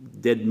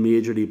did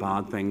majorly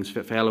bad things,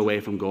 fell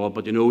away from God.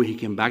 But, he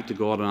came back to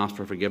God and asked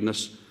for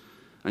forgiveness.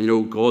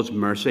 And, God's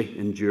mercy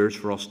endures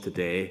for us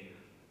today.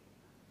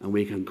 And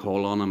we can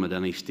call on him at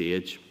any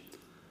stage.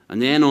 And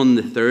then on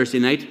the Thursday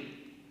night,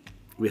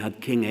 we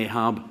had King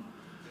Ahab.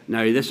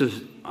 Now, this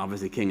is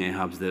obviously King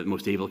Ahab's the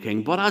most evil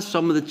king. But as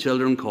some of the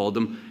children called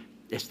him,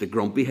 it's the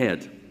grumpy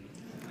head.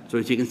 So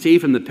as you can see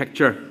from the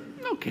picture,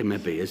 okay,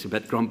 maybe he's a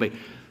bit grumpy.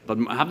 But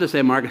I have to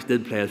say, Marcus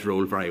did play his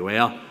role very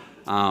well.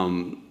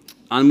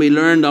 And we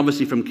learned,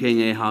 obviously, from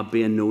King Ahab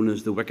being known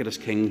as the wickedest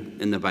king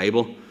in the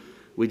Bible.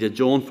 We did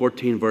John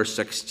 14, verse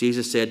 6.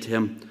 Jesus said to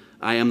him,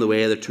 I am the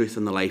way, the truth,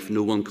 and the life.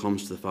 No one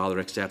comes to the Father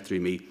except through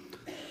me.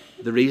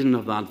 The reason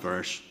of that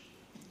verse,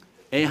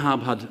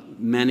 Ahab had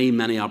many,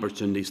 many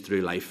opportunities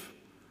through life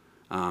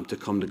to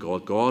come to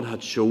God. God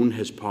had shown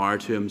his power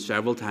to him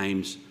several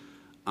times,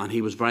 and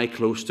he was very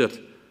close to it.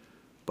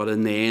 But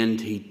in the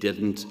end, he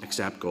didn't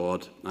accept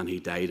God, and he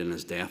died in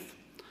his death.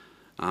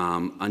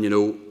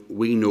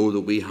 We know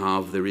that we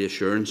have the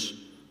reassurance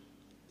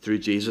through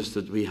Jesus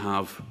that we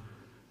have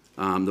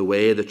the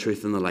way, the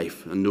truth, and the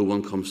life, and no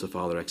one comes to the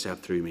Father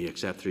except through me,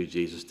 except through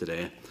Jesus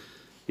today.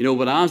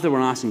 But as they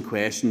were asking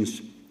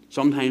questions,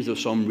 sometimes there were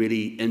some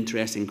really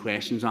interesting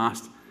questions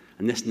asked,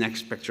 and this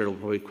next picture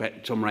will probably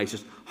summarise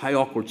just how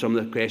awkward some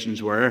of the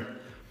questions were.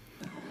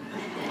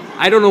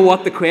 I don't know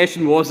what the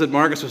question was that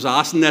Marcus was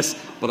asking this,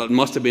 but it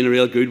must have been a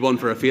real good one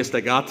for a face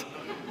like that.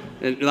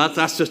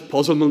 That's just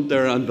puzzlement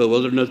there and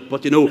bewilderment.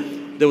 But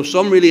there were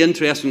some really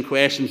interesting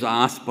questions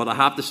asked, but I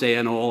have to say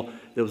in all,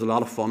 there was a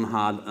lot of fun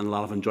had and a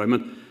lot of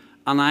enjoyment.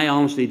 And I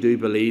honestly do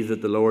believe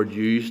that the Lord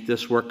used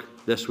this work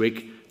this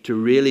week to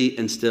really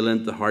instill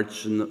into the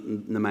hearts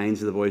and the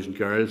minds of the boys and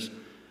girls.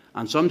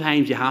 And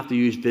sometimes you have to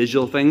use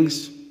visual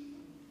things.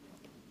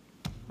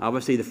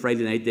 Obviously, the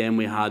Friday night then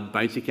we had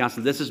bouncy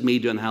castle. This is me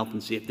doing health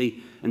and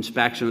safety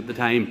inspection at the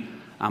time.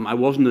 I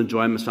wasn't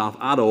enjoying myself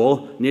at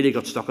all. Nearly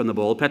got stuck in the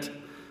ball pit.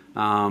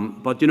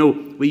 But, you know,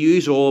 we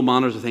use all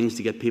manners of things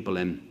to get people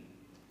in.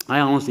 I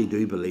honestly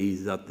do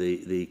believe that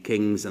the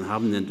Kings, and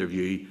having the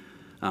interview,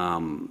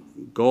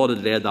 God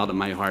had laid that in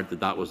my heart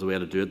that was the way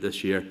to do it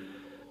this year.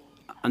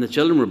 And the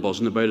children were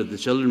buzzing about it. The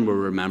children were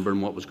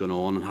remembering what was going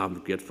on and having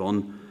great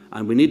fun.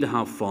 And we need to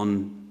have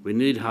fun. We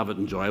need to have it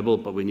enjoyable,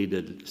 but we need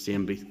the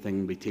same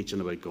thing be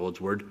teaching about God's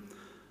Word,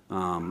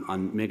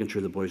 and making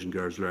sure the boys and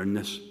girls learn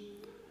this.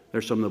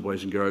 There's some of the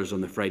boys and girls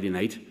on the Friday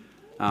night.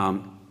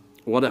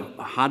 What I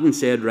hadn't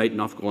said right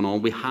enough going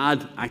on, we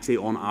had actually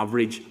on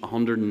average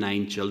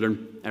 109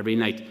 children every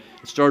night.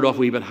 It started off a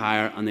wee bit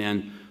higher and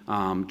then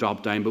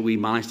dropped down, but we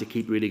managed to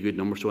keep really good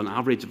numbers. So an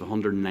average of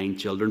 109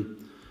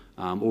 children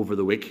over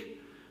the week.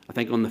 I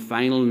think on the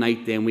final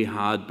night then we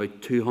had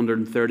about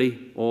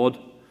 230 odd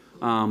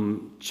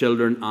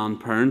children and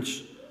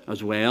parents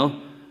as well.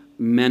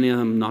 Many of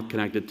them not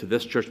connected to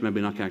this church,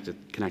 maybe not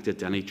connected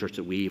to any church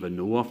that we even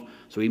know of.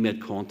 So we made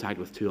contact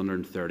with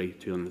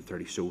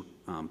 230 so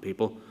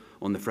people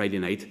on the Friday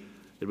night.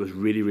 It was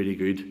really, really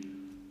good.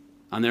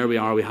 And there we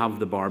are, we have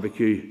the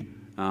barbecue.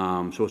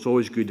 So it's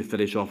always good to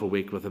finish off a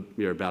week with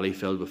your belly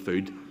filled with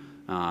food.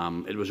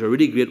 It was a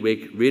really great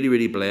week, really,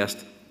 really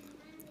blessed.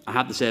 I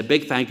have to say a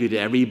big thank you to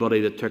everybody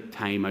that took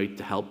time out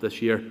to help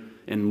this year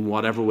in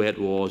whatever way it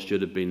was.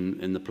 Should have been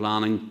in the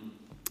planning,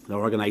 the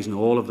organising,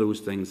 all of those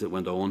things that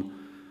went on.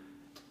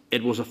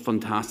 It was a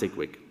fantastic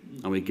week,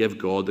 and we give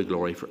God the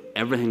glory for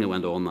everything that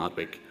went on that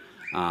week.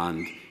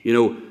 And, you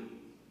know,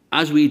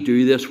 as we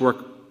do this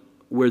work,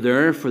 we're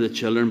there for the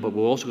children, but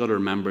we've also got to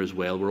remember as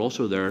well, we're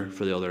also there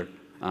for the other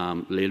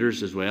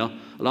leaders as well.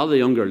 A lot of the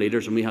younger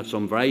leaders, and we had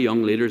some very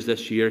young leaders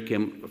this year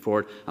came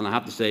forward, and I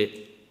have to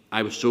say,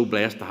 I was so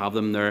blessed to have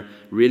them there.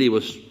 Really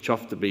was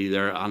chuffed to be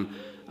there. And,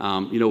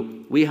 you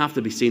know, we have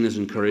to be seen as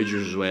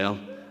encouragers as well,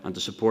 and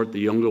to support the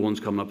younger ones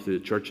coming up through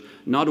the church.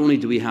 Not only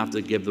do we have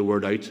to give the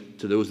word out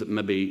to those that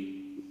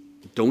maybe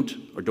don't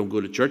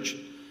go to church,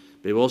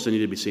 but we also need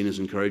to be seen as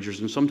encouragers.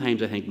 And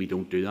sometimes I think we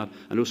don't do that.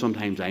 I know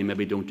sometimes I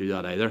maybe don't do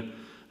that either.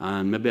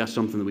 And maybe that's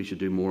something that we should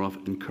do more of,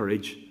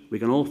 encourage. We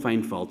can all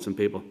find faults in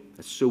people.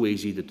 It's so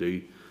easy to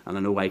do. And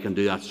I know I can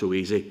do that so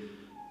easy.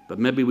 But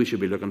maybe we should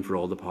be looking for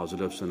all the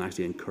positives and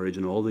actually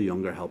encouraging all the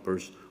younger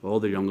helpers, all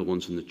the younger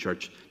ones in the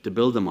church, to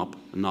build them up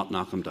and not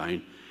knock them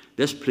down.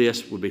 This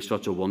place would be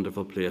such a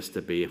wonderful place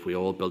to be if we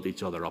all built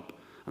each other up,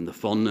 and the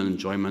fun and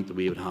enjoyment that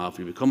we would have.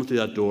 You would come through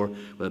that door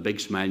with a big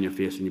smile on your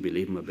face, and you'd be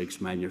leaving with a big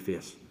smile on your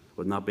face.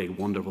 Wouldn't that be a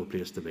wonderful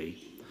place to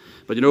be?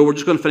 But you know, we're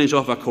just going to finish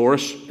off a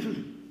chorus.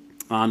 And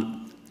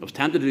I was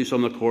tempted to do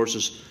some of the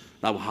choruses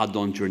that we had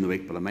done during the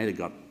week, but I might have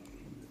got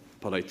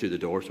put out through the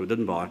door, so it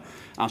didn't bother.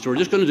 So we're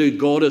just going to do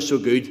God is so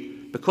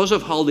good. Because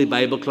of Holiday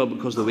Bible Club,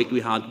 because of the week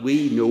we had,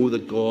 we know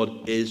that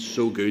God is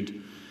so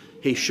good.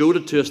 He showed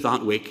it to us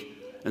that week,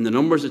 and the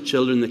numbers of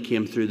children that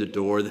came through the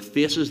door, the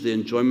faces, the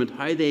enjoyment,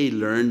 how they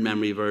learned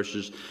memory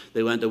verses.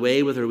 They went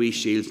away with their wee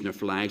shields and their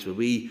flags, with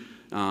wee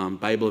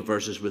Bible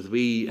verses, with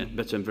wee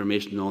bits of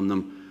information on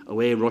them,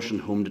 away rushing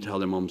home to tell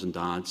their mums and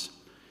dads.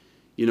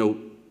 You know,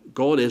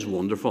 God is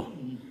wonderful,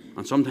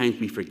 and sometimes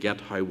we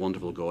forget how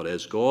wonderful God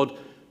is. God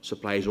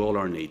supplies all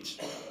our needs,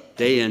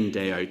 day in,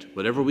 day out.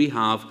 Whatever we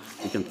have,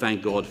 we can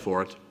thank God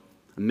for it.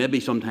 And maybe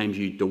sometimes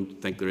you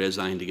don't think there is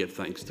anything to give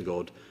thanks to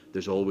God.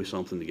 There's always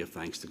something to give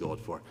thanks to God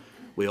for.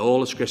 We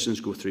all as Christians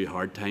go through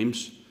hard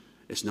times.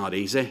 It's not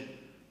easy,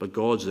 but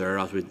God's there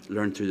as we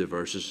learn through the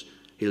verses.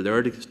 He's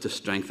there to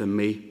strengthen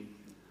me.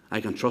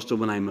 I can trust Him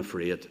when I'm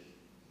afraid.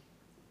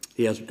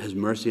 His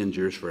mercy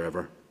endures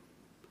forever.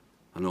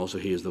 And also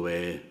He is the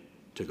way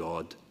to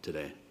God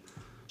today.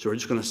 So we're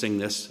just going to sing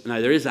this.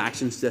 Now, there is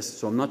actions to this,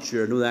 so I'm not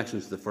sure. I know the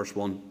actions to the first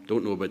one.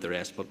 Don't know about the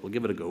rest, but we'll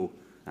give it a go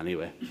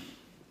anyway.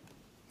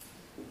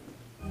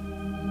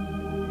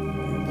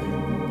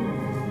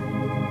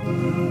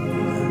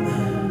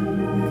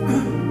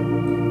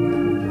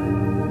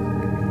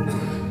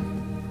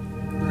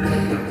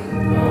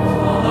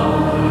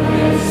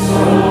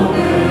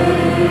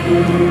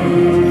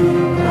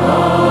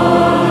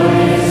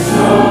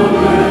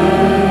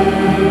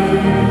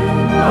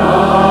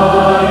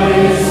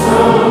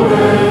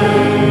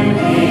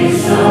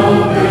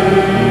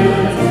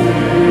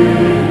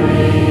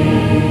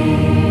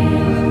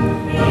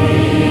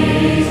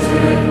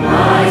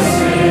 My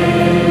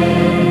sin,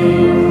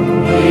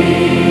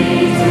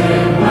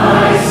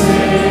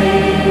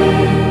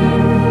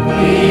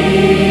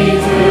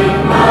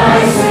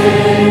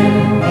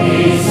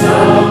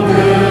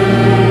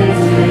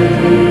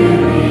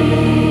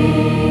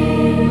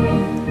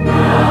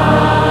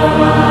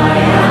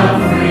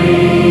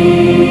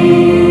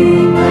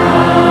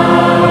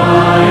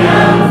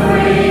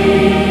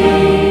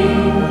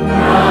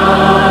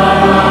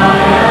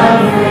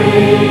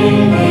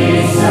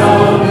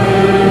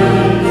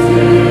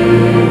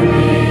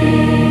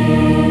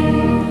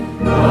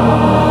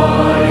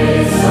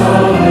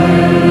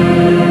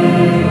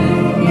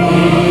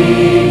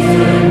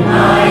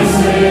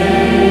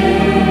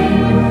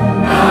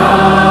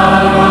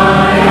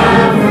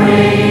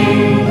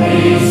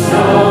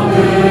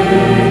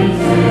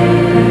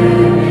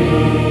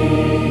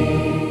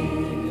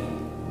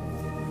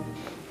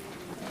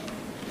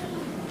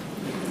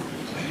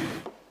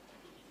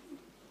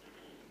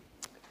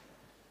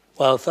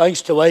 Well,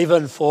 thanks to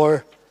Ivan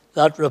for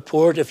that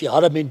report. If you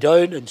hadn't been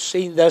down and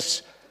seen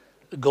this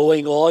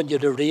going on,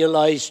 you'd have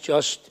realised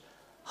just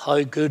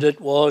how good it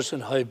was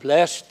and how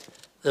blessed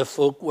the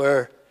folk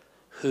were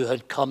who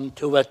had come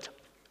to it.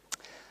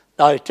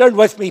 Now, turn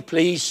with me,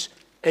 please,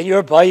 in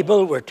your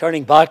Bible. We're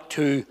turning back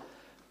to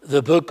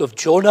the book of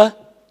Jonah,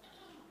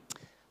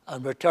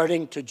 and we're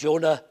turning to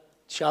Jonah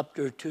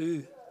chapter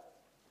 2.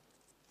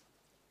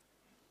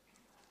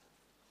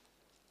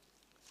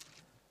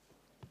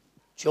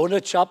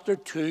 Jonah chapter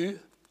 2,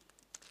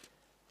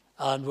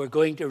 and we're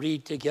going to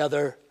read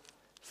together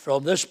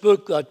from this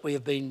book that we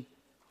have been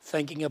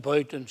thinking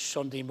about in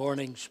Sunday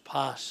mornings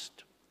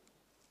past.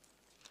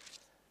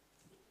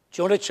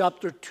 Jonah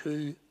chapter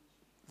 2,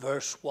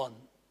 verse 1.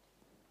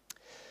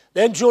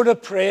 Then Jonah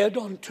prayed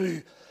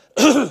unto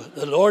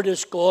the Lord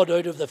his God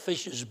out of the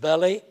fish's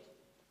belly,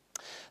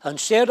 and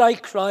said, I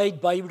cried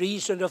by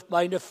reason of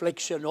mine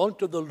affliction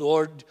unto the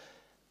Lord,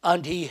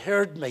 and he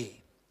heard me.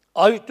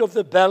 Out of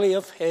the belly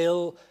of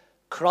hell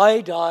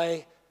cried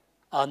I,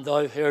 and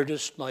thou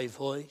heardest my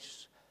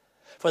voice.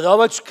 For thou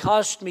hadst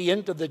cast me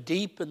into the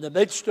deep in the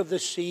midst of the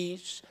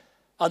seas,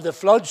 and the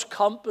floods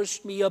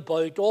compassed me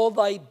about, all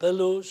thy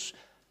billows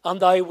and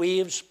thy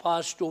waves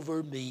passed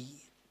over me.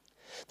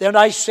 Then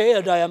I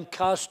said, I am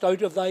cast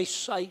out of thy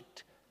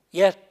sight,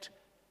 yet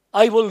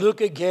I will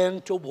look again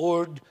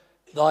toward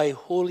thy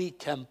holy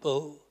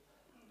temple.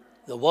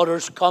 The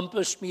waters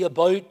compassed me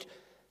about,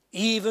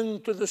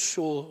 even to the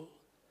soul.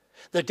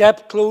 The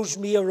depth closed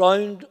me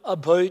around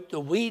about, the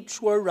weeds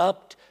were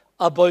wrapped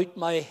about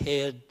my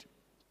head.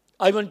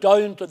 I went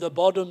down to the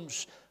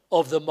bottoms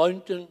of the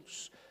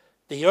mountains.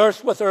 The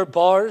earth with her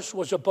bars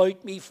was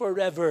about me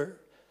forever.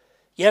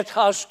 Yet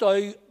hast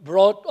thou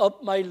brought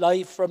up my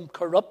life from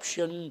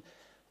corruption,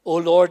 O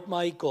Lord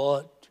my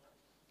God.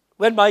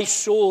 When my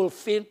soul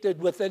fainted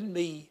within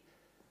me,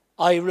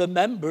 I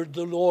remembered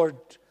the Lord,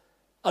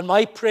 and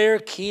my prayer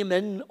came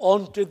in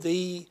unto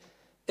thee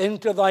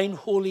into thine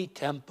holy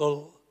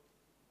temple.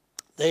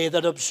 They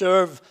that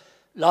observe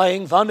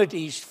lying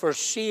vanities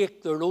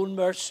forsake their own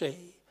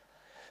mercy.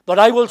 But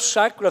I will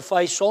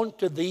sacrifice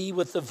unto thee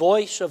with the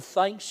voice of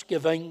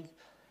thanksgiving.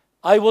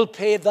 I will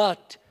pay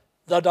that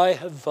I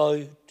have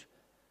vowed.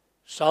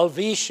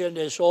 Salvation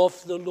is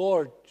of the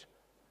Lord.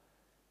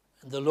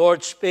 And the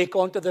Lord spake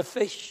unto the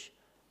fish,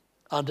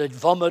 and it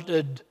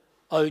vomited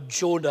out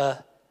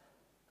Jonah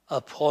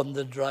upon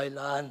the dry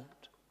land.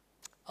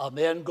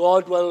 Amen.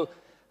 God will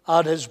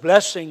add his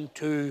blessing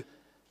to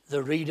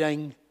the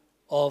reading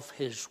of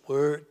his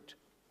word.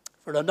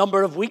 For a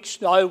number of weeks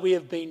now we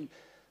have been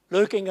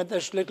looking at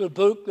this little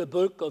book, the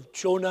book of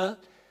Jonah,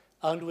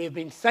 and we've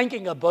been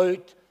thinking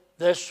about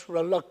this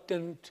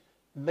reluctant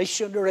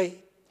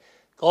missionary.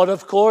 God,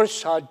 of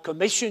course, had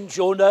commissioned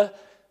Jonah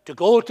to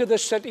go to the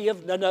city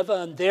of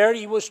Nineveh, and there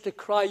he was to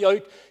cry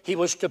out. He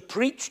was to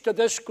preach to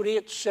this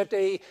great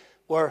city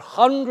where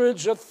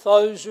hundreds of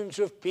thousands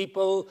of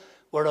people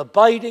were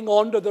abiding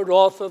under the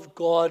wrath of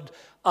God,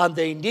 and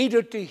they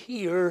needed to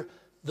hear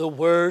the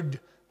word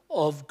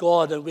of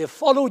God. And we have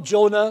followed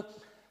Jonah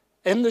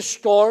in the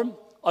storm,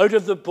 out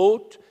of the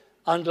boat,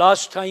 and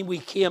last time we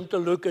came to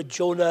look at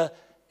Jonah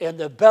in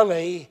the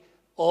belly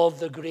of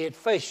the great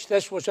fish.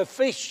 This was a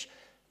fish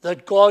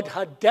that God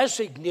had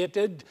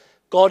designated.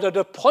 God had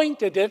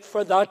appointed it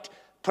for that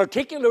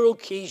particular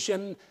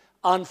occasion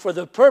and for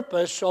the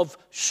purpose of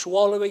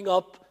swallowing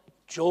up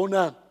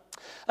Jonah.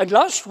 And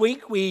last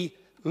week we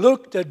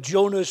looked at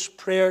Jonah's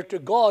prayer to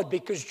God,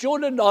 because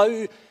Jonah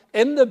now,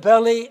 in the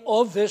belly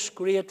of this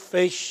great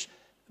fish,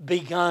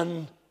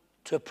 began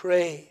to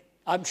pray.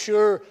 I'm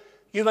sure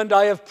you and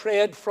I have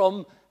prayed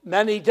from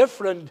many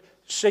different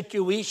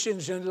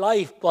situations in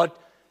life, but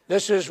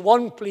this is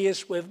one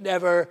place we've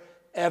never,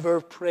 ever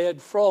prayed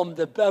from,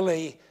 the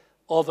belly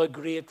of a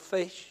great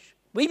fish.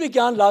 We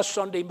began last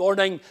Sunday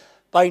morning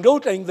by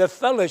noting the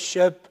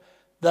fellowship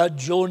that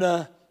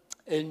Jonah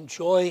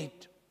enjoyed.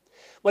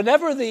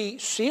 Whenever the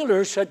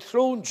sailors had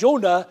thrown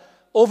Jonah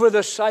over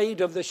the side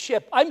of the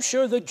ship, I'm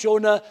sure that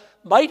Jonah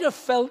might have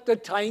felt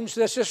at times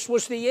this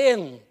was the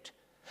end.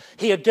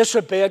 He had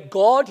disobeyed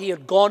God. He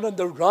had gone on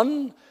the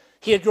run.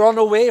 He had run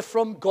away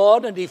from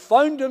God, and he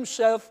found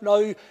himself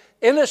now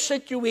in a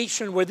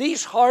situation where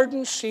these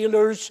hardened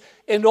sailors,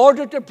 in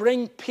order to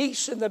bring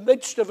peace in the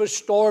midst of a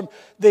storm,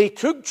 they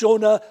took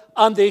Jonah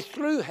and they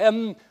threw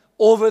him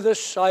over the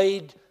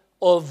side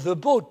of the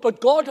boat.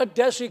 But God had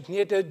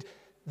designated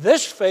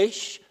this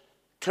fish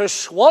to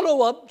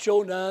swallow up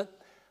Jonah,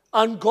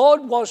 and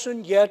God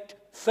wasn't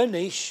yet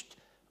finished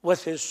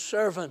with his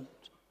servant.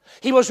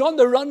 He was on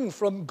the run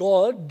from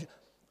God,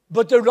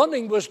 but the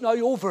running was now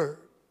over.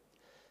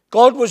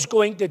 God was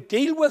going to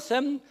deal with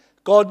him.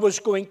 God was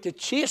going to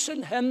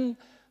chasten him.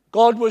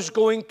 God was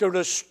going to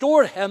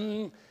restore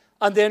him,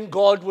 and then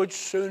God would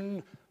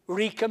soon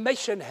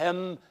recommission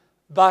him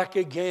back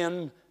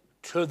again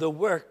to the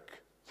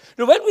work.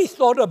 Now, when we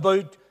thought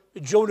about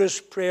Jonah's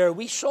prayer,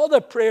 we saw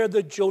the prayer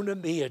that Jonah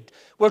made.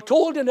 We're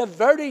told in a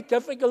very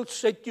difficult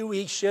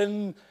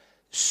situation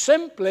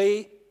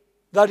simply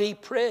that he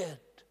prayed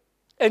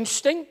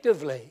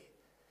instinctively.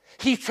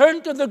 He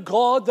turned to the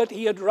God that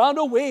he had run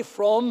away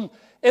from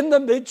in the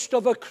midst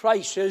of a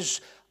crisis,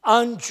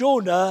 and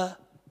Jonah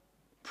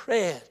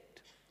prayed.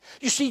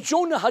 You see,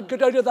 Jonah had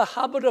got out of the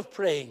habit of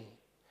praying.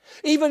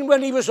 Even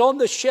when he was on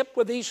the ship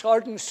with these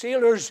hardened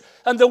sailors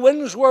and the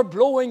winds were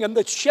blowing and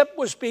the ship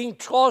was being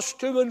tossed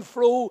to and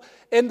fro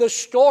in the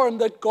storm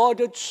that God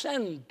had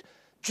sent,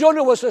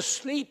 Jonah was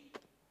asleep.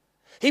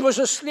 He was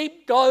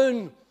asleep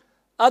down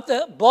at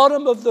the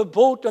bottom of the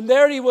boat, and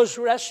there he was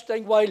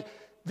resting while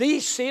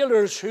these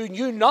sailors who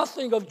knew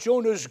nothing of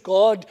Jonah's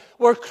God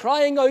were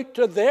crying out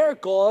to their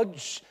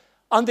gods,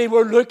 and they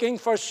were looking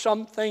for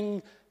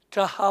something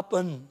to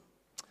happen.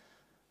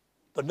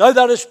 But now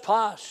that is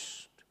past.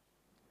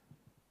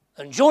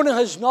 And Jonah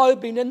has now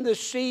been in the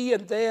sea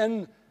and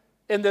then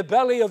in the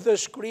belly of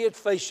this great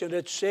fish, and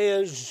it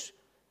says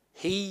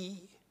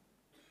he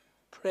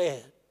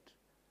prayed.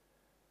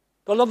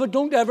 Beloved,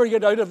 don't ever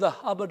get out of the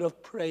habit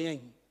of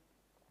praying.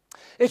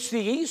 It's the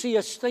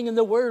easiest thing in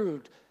the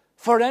world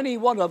for any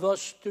one of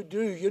us to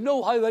do. You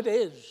know how it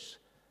is.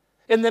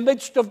 In the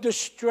midst of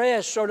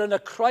distress or in a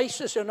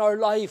crisis in our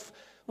life,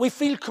 we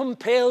feel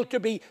compelled to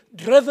be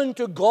driven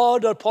to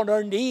God upon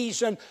our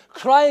knees and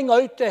crying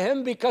out to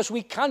him because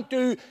we can't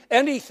do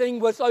anything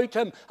without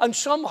him. And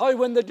somehow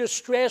when the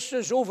distress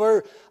is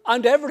over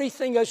and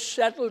everything is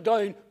settled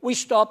down, we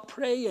stop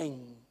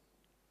praying.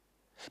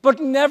 But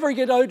never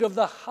get out of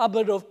the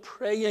habit of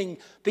praying,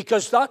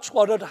 because that's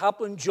what had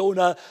happened to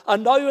Jonah.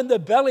 And now in the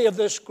belly of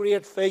this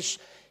great fish,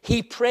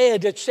 he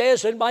prayed. It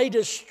says, in my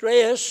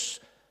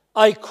distress,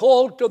 I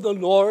called to the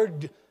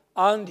Lord,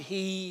 and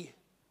he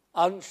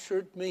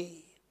answered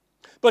me.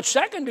 But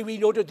secondly, we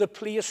noted the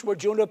place where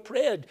Jonah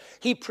prayed.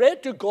 He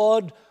prayed to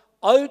God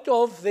out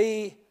of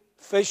the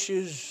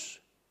fish's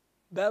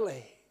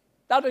belly.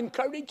 That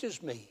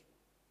encourages me.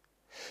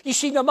 You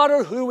see, no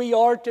matter who we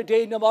are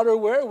today, no matter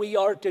where we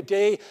are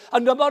today,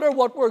 and no matter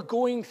what we're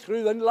going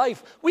through in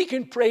life, we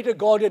can pray to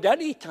God at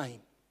any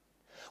time.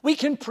 We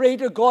can pray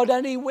to God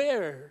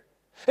anywhere.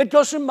 It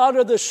doesn't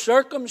matter the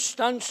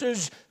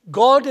circumstances.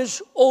 God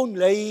is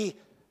only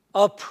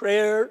a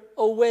prayer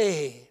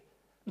away.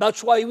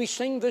 That's why we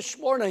sing this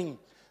morning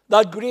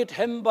that great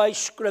hymn by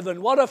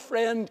Scriven. What a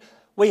friend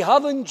we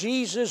have in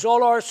Jesus,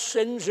 all our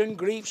sins and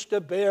griefs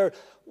to bear.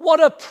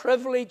 What a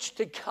privilege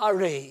to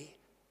carry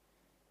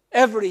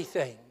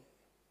everything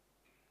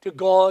to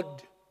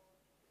God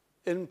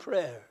in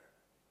prayer.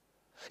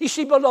 You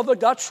see, beloved,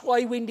 that's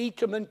why we need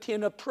to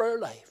maintain a prayer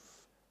life.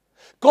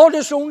 God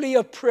is only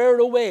a prayer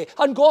away.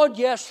 And God,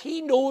 yes,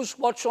 he knows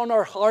what's on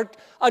our heart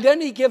at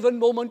any given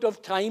moment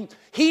of time.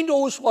 He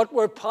knows what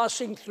we're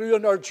passing through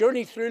in our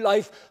journey through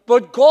life.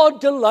 But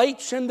God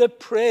delights in the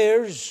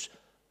prayers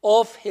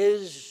of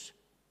his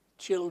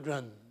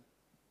children.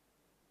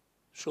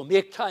 So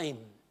make time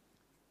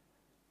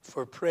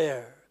for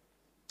prayer.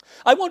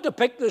 I want to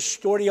pick this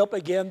story up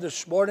again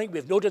this morning.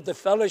 We've noted the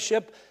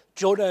fellowship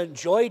Jonah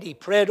enjoyed. He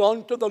prayed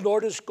on to the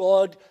Lord his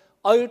God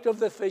out of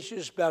the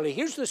fish's belly.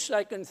 Here's the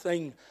second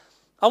thing.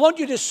 I want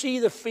you to see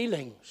the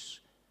feelings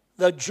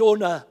that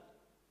Jonah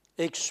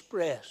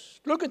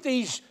expressed. Look at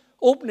these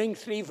opening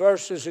 3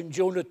 verses in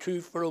Jonah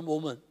 2 for a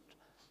moment.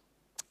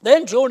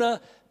 Then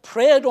Jonah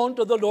prayed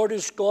unto the Lord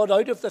his God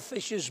out of the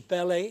fish's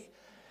belly,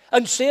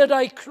 and said,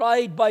 I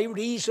cried by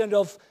reason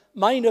of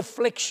mine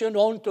affliction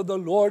unto the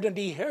Lord, and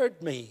he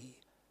heard me.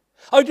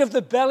 Out of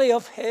the belly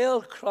of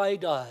hell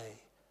cried I,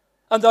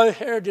 and thou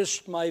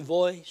heardest my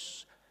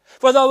voice.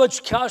 For thou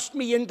hadst cast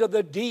me into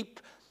the deep,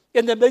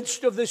 in the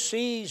midst of the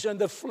seas, and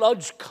the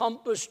floods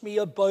compassed me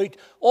about.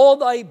 All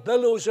thy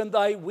billows and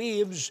thy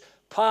waves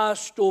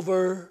passed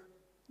over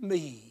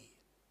me.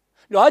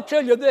 Now I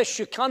tell you this,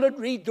 you cannot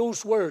read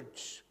those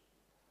words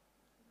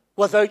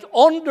without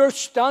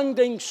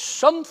understanding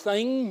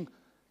something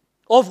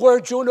of where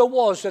Jonah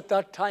was at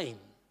that time.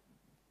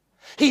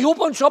 He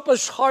opens up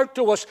his heart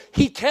to us.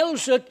 He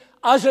tells it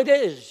as it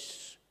is.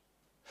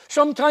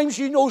 Sometimes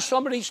you know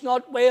somebody's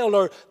not well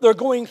or they're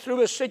going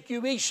through a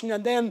situation,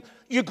 and then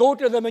you go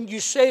to them and you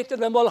say to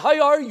them, well, how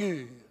are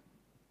you?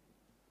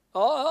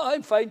 Oh,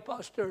 I'm fine,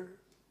 Pastor.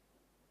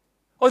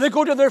 Or they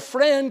go to their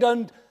friend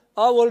and,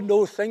 oh, well,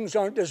 no, things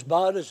aren't as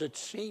bad as it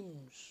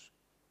seems.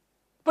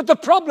 But the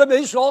problem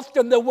is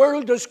often the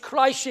world is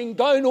crashing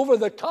down over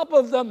the top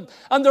of them,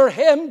 and they're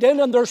hemmed in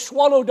and they're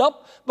swallowed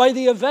up by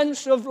the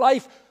events of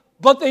life,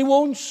 but they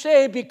won't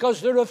say because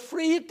they're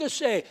afraid to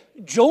say.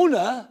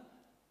 Jonah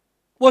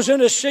was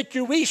in a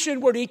situation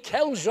where he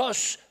tells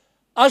us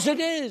as it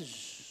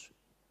is.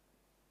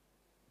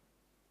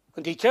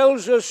 And he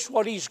tells us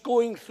what he's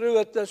going through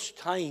at this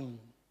time.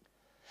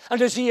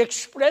 And as he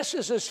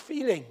expresses his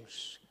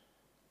feelings,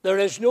 there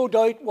is no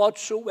doubt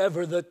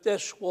whatsoever that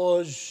this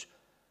was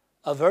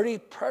a very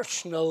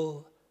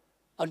personal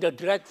and a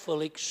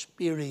dreadful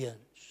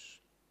experience.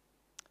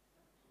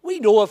 We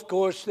know, of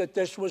course, that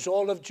this was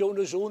all of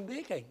Jonah's own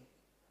making.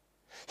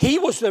 He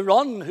was the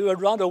one who had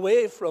run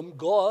away from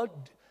God.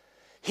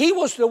 He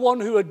was the one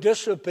who had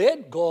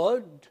disobeyed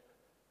God.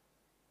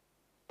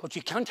 But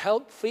you can't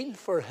help feel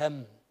for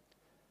him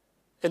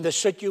in the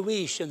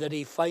situation that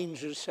he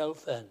finds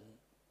himself in.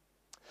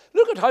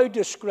 Look at how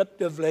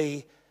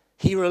descriptively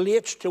he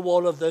relates to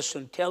all of this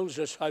and tells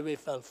us how he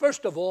felt.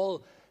 First of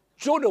all,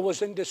 Jonah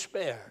was in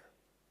despair.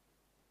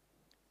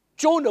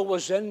 Jonah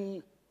was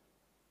in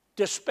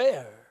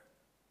despair.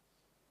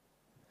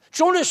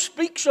 Jonah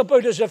speaks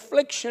about his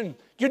affliction.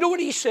 You know what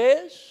he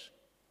says?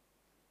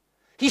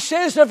 He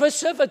says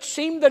as if it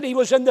seemed that he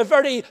was in the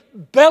very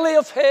belly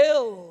of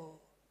hell.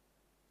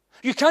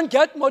 You can't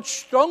get much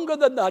stronger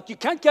than that. You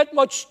can't get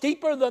much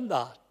deeper than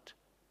that.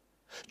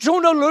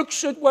 Jonah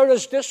looks at where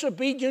his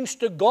disobedience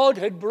to God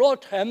had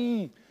brought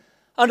him,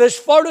 and as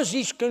far as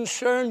he's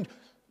concerned,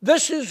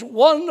 this is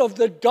one of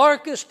the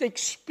darkest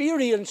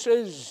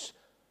experiences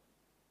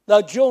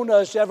that Jonah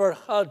has ever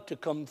had to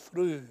come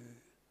through.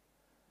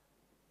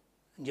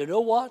 And you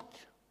know what?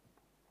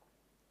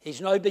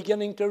 He's now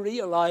beginning to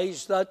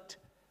realize that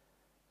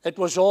it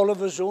was all of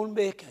his own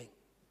making.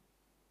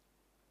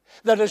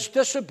 That his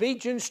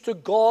disobedience to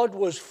God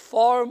was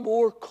far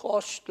more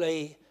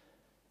costly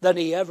than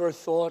he ever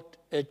thought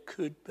it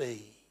could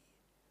be.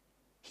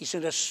 He's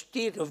in a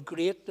state of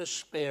great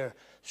despair,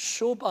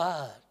 so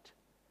bad,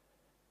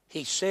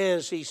 he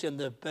says he's in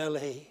the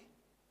belly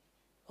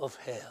of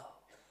hell.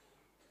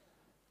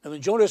 Now,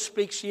 when Jonah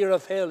speaks here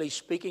of hell, he's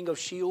speaking of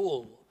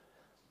Sheol,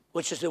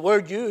 which is the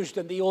word used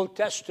in the Old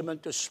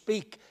Testament to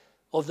speak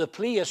of the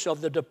place of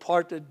the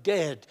departed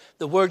dead.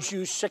 The word's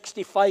used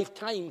 65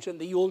 times in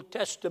the Old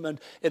Testament.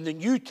 In the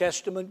New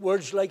Testament,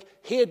 words like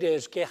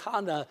Hades,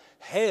 Gehenna,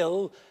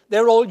 hell,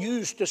 they're all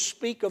used to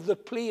speak of the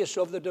place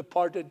of the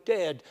departed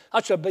dead.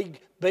 That's a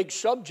big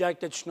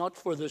subject. It's not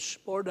for this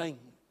morning.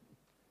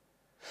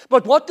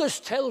 But what this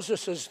tells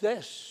us is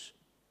this.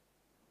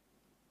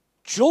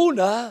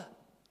 Jonah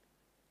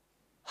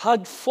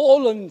had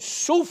fallen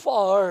so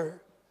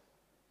far,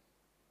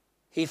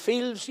 he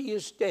feels he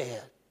is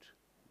dead.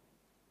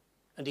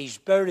 And he's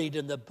buried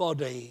in the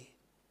body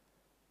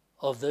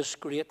of this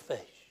great fish.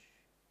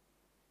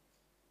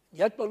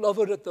 Yet,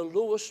 beloved, at the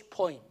lowest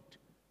point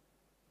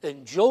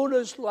in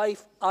Jonah's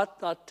life at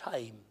that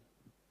time,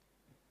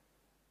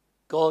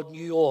 God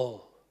knew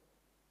all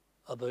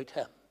about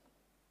him.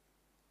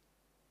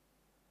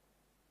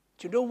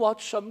 Do you know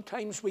what?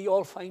 Sometimes we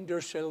all find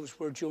ourselves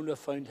where Jonah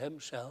found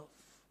himself.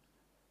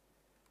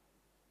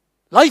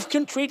 Life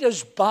can treat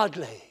us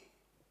badly.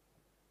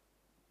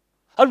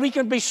 And we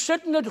can be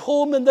sitting at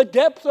home in the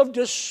depth of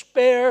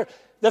despair.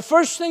 The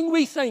first thing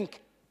we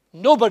think,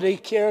 nobody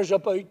cares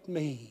about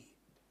me.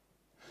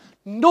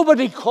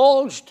 Nobody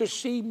calls to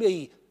see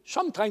me.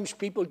 Sometimes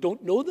people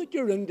don't know that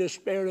you're in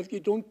despair if you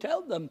don't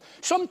tell them.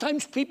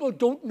 Sometimes people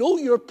don't know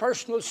your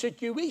personal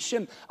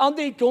situation, and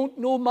they don't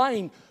know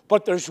mine.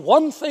 But there's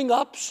one thing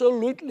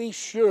absolutely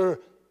sure.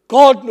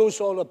 God knows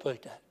all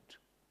about it.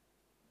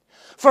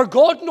 For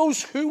God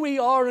knows who we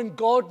are, and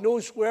God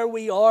knows where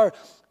we are.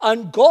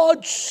 And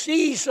God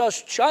sees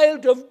us,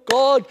 child of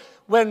God,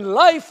 when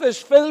life is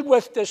filled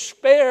with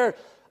despair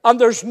and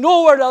there's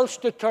nowhere else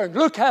to turn.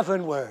 Look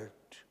heavenward.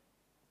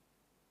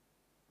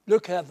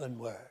 Look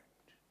heavenward.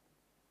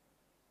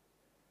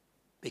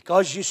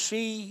 Because you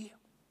see,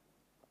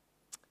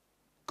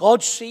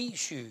 God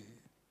sees you.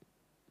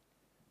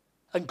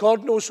 And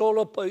God knows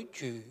all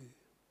about you.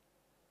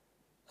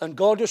 And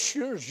God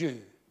assures you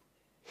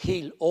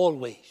He'll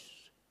always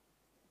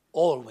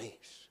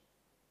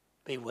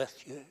be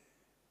with you.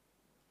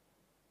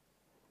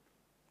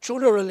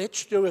 Jonah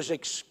relates to his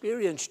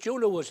experience.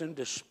 Jonah was in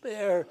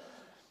despair.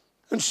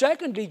 And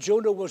secondly,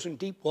 Jonah was in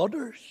deep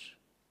waters.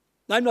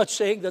 Now, I'm not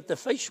saying that the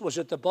fish was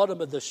at the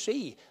bottom of the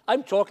sea.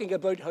 I'm talking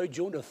about how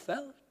Jonah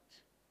felt.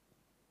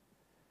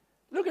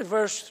 Look at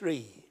verse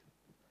 3.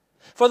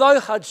 For thou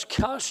hadst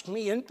cast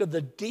me into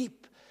the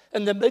deep,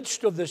 in the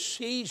midst of the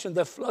seas, and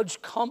the floods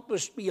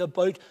compassed me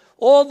about.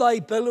 All thy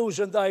billows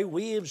and thy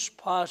waves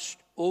passed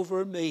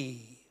over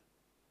me.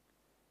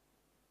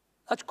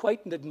 That's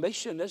quite an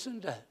admission,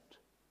 isn't it?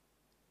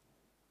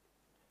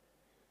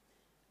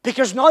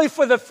 Because now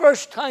for the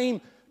first time,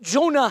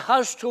 Jonah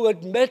has to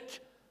admit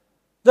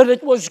that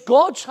it was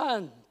God's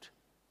hand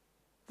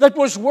that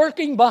was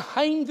working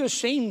behind the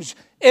scenes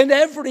in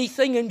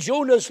everything in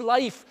Jonah's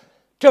life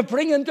to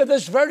bring him to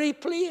this very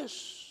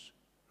place.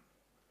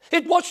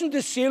 It wasn't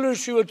the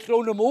sailors who had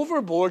thrown him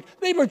overboard.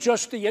 They were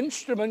just the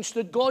instruments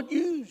that God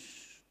used.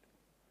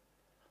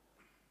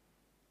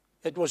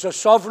 It was a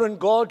sovereign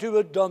God who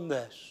had done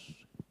this.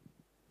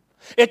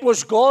 It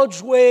was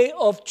God's way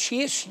of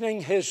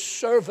chastening his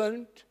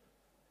servant,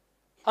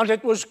 and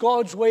it was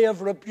God's way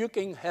of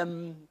rebuking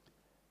him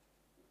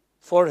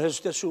for his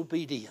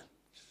disobedience.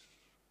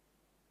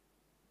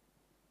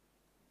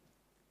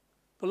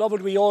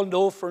 Beloved, we all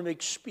know from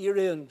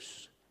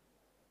experience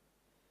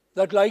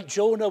that like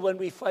Jonah, when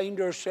we find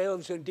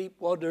ourselves in deep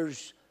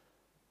waters,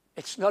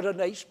 it's not a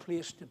nice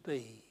place to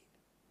be.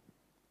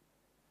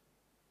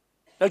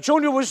 Now,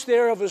 Jonah was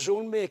there of his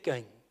own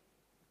making.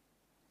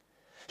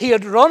 He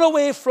had run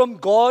away from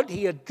God.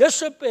 He had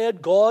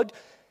disobeyed God.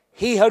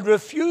 He had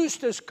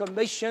refused his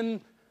commission.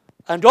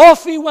 And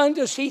off he went,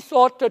 as he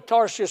thought, to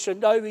Tarshish.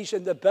 And now he's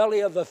in the belly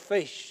of a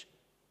fish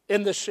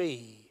in the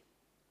sea.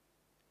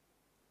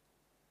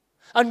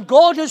 And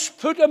God has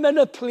put him in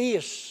a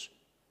place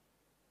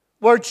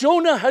where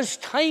Jonah has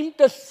time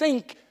to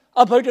think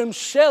about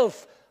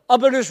himself,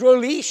 about his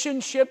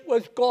relationship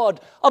with God,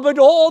 about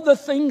all the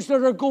things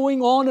that are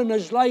going on in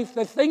his life,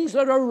 the things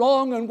that are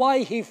wrong and why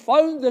he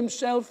found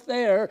himself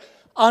there.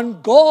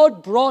 And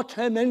God brought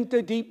him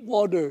into deep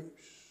waters.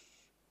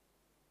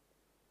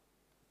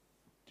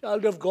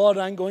 Child of God,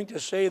 I'm going to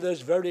say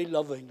this very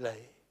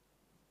lovingly.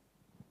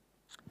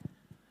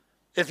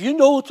 If you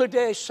know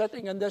today,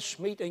 sitting in this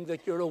meeting,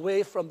 that you're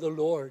away from the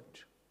Lord,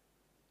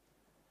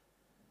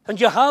 and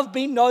you have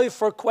been now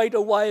for quite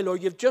a while, or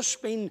you've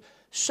just been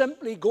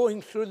simply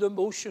going through the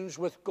motions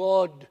with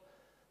God,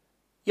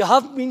 you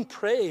haven't been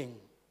praying,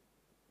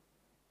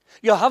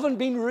 you haven't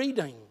been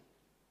reading,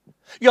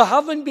 you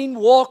haven't been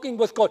walking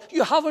with God,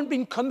 you haven't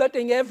been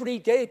committing every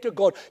day to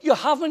God, you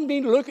haven't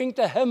been looking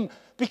to Him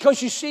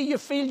because you see, you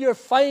feel you're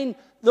fine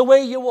the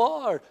way you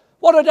are.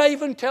 What did I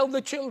even tell the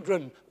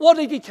children? What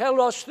did he tell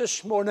us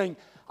this morning?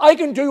 I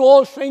can do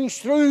all things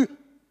through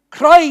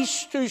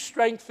Christ who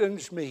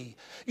strengthens me.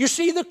 You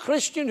see, the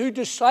Christian who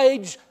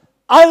decides,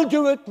 I'll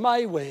do it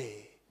my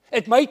way.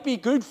 It might be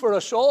good for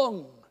a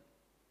song,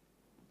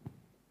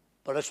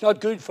 but it's not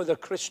good for the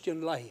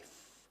Christian life.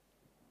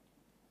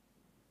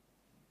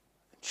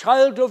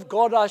 Child of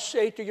God, I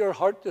say to your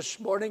heart this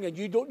morning, and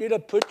you don't need to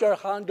put your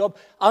hand up,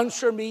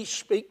 answer me,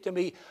 speak to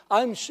me.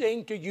 I'm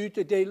saying to you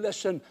today,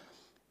 listen,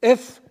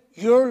 if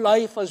your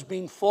life has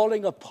been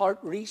falling apart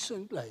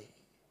recently,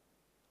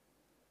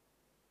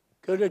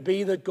 could it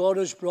be that God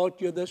has brought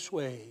you this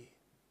way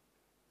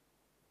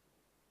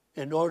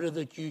in order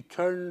that you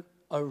turn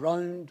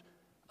around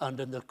and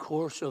in the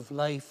course of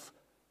life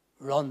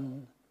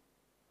run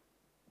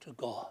to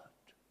God?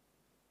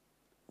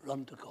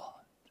 Run to God.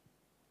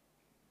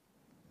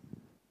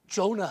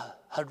 Jonah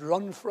had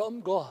run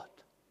from God.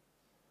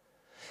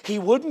 He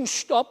wouldn't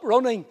stop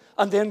running,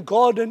 and then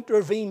God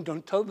intervened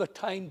until the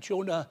time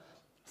Jonah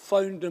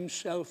found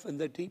himself in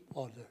the deep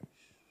waters.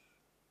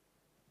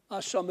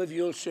 As some of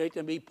you will say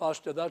to me,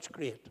 Pastor, that's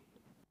great.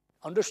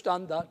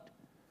 Understand that.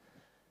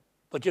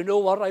 But you know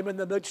what? I'm in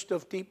the midst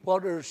of deep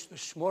waters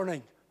this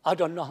morning. I've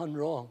done nothing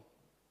wrong.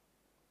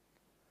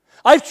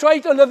 I've tried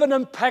to live an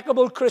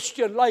impeccable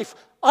Christian life.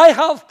 I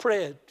have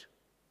prayed.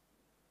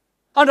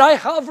 And I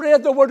have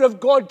read the Word of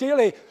God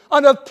daily.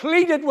 And I've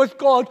pleaded with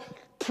God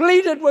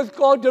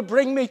to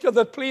bring me to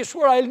the place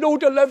where I'll know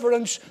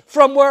deliverance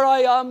from where I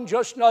am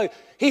just now.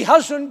 He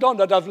hasn't done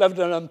it. I've lived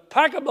an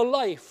impeccable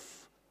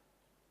life.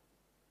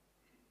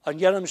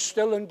 And yet I'm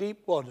still in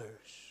deep waters.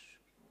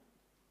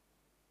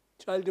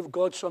 Child of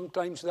God,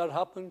 sometimes that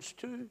happens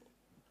too.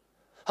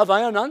 Have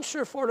I an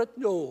answer for it?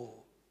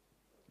 No.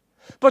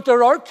 But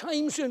there are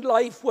times in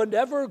life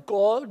whenever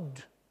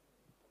God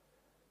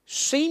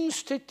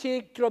seems to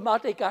take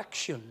dramatic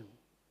action.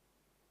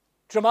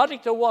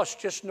 Dramatic to us,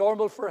 just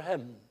normal for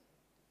Him.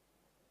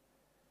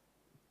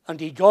 And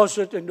He does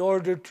it in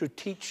order to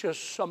teach us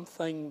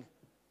something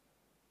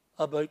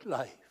about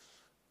life.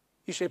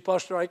 You say,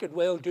 Pastor, I could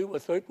well do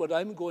without what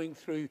I'm going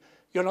through.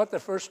 You're not the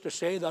first to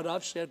say that.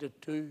 I've said it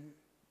too.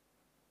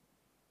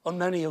 On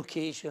many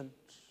occasions.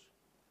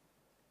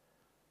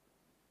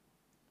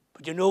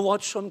 But you know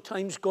what?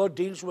 Sometimes God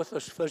deals with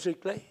us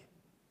physically.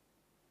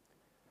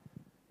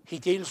 He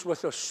deals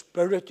with us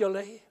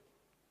spiritually.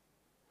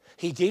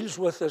 He deals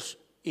with us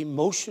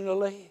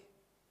emotionally.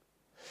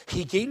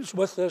 He deals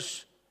with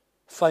us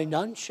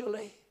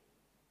financially.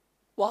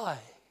 Why?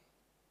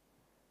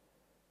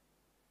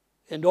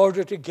 In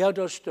order to get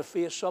us to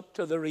face up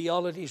to the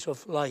realities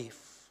of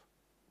life.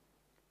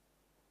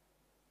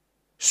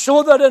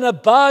 So that in a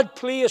bad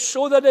place,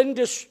 so that in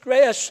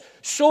distress,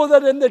 so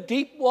that in the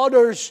deep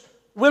waters,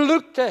 we'll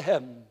look to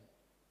Him.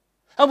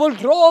 And we'll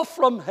draw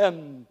from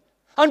Him.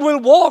 And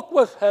we'll walk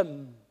with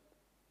Him.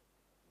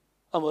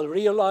 And we'll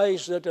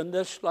realize that in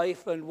this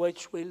life in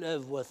which we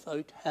live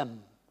without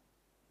Him,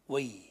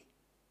 we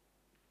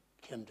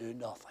can do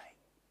nothing.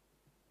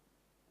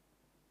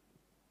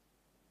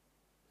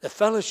 The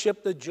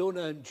fellowship that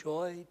Jonah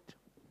enjoyed,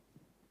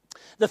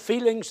 the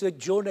feelings that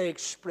Jonah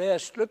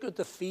expressed, look at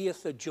the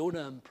faith that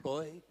Jonah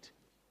employed.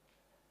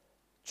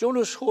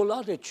 Jonah's whole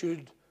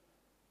attitude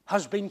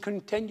has been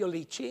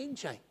continually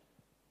changing.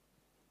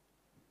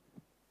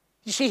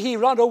 You see, he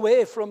ran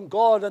away from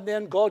God and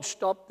then God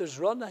stopped his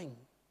running.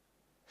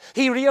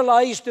 He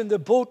realized in the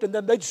boat in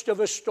the midst of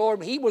a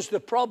storm he was the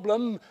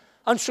problem,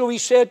 and so he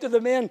said to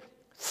the men,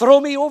 throw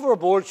me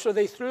overboard. So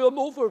they threw him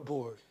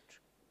overboard.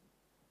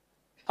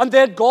 And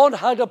then God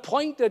had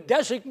appointed,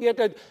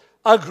 designated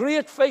a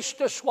great fish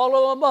to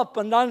swallow him up,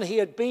 and then he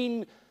had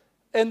been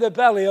in the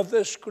belly of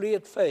this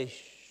great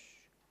fish.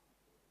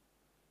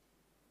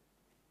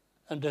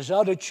 And his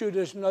attitude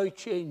is now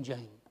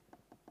changing.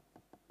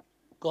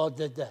 God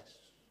did this.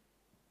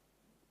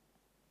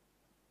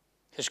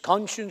 His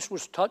conscience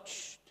was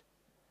touched.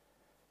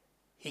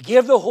 He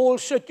gave the whole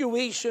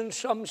situation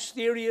some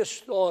serious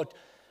thought.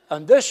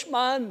 And this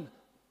man,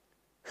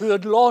 who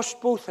had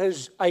lost both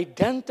his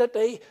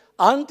identity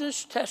and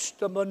his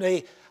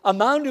testimony, a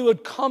man who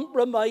had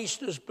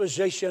compromised his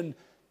position,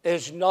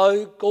 is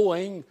now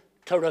going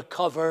to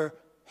recover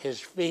his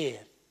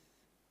faith.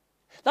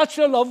 That's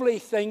the lovely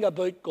thing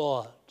about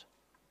God.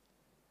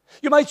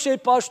 You might say,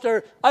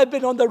 Pastor, I've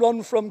been on the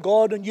run from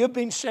God, and you've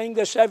been saying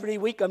this every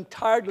week. I'm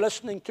tired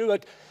listening to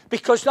it,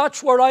 because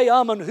that's where I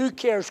am, and who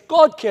cares?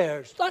 God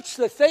cares. That's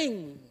the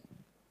thing.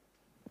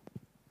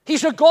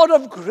 He's a God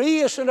of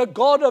grace and a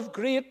God of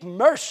great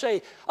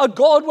mercy, a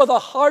God with a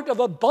heart of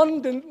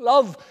abundant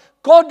love.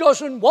 God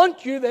doesn't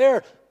want you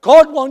there.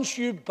 God wants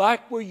you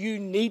back where you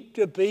need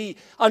to be,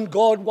 and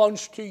God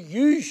wants to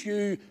use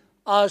you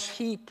as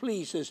he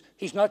pleases.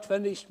 He's not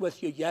finished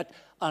with you yet.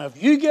 And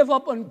if you give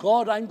up on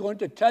God, I'm going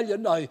to tell you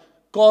now,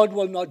 God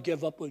will not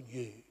give up on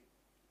you.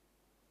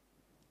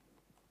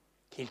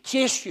 He'll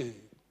chase you.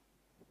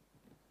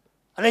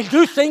 And he'll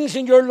do things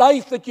in your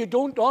life that you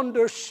don't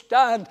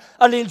understand.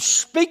 And he'll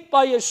speak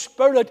by his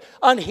Spirit.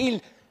 And he'll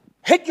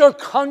hit your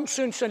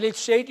conscience. And he'll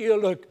say to you,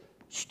 look,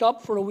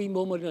 stop for a wee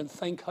moment and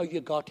think how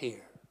you got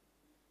here.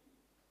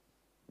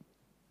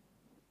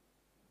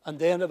 And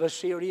then have a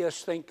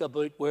serious think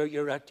about where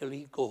you're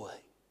actually going.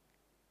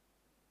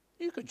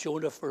 Look at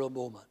Jonah for a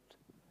moment.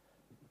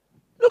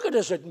 Look at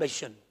his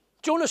admission.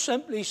 Jonah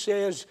simply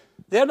says,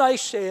 then I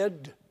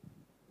said,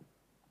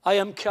 I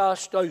am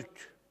cast out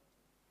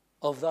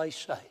of thy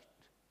sight.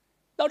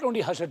 Not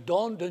only has it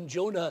dawned on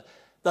Jonah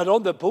that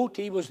on the boat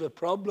he was the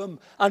problem,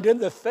 and in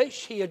the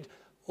fish he had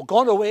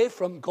gone away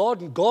from God,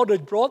 and God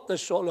had brought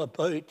this all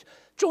about.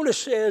 Jonah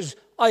says,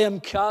 I am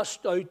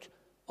cast out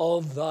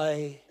of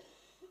thy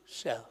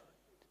sight.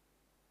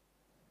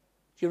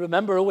 Do you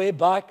remember way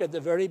back at the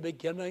very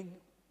beginning?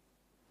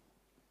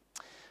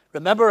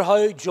 Remember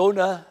how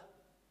Jonah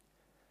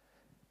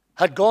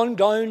had gone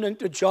down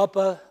into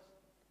Joppa,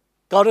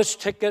 got his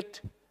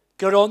ticket,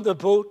 got on the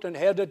boat and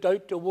headed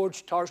out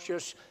towards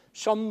Tarshish,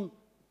 some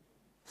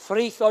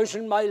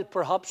 3,000 miles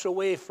perhaps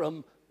away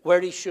from where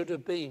he should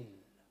have been.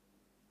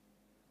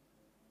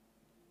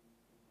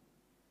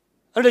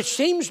 And it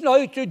seems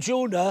now to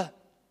Jonah,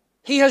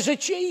 he has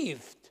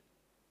achieved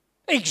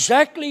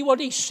exactly what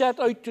he set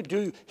out to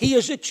do. He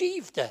has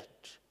achieved it.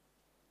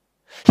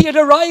 He had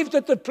arrived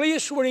at the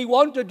place where he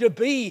wanted to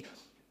be,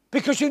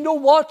 because you know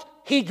what?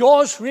 He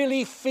does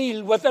really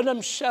feel within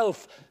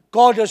himself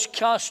God has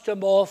cast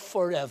him off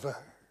forever.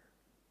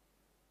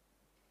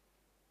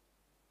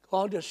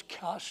 God has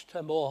cast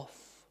him off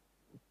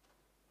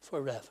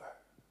forever.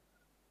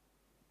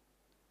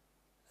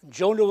 And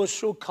Jonah was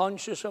so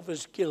conscious of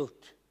his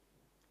guilt,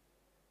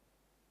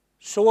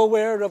 so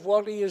aware of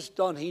what he has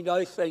done, he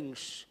now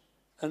thinks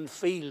and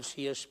feels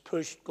he has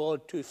pushed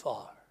God too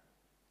far.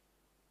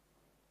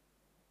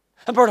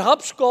 And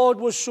perhaps God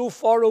was so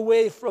far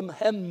away from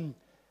him,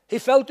 he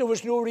felt there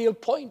was no real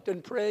point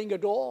in praying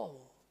at all.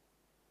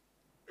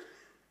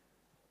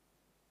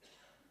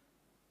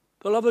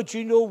 Beloved,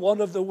 you know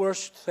one of the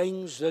worst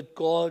things that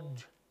God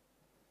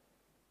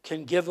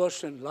can give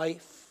us in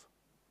life,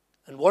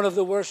 and one of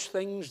the worst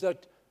things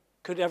that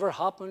could ever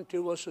happen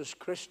to us as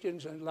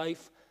Christians in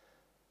life,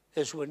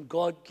 is when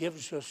God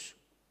gives us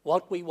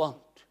what we want,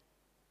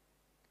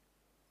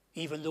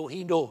 even though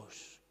he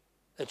knows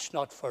it's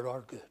not for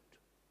our good.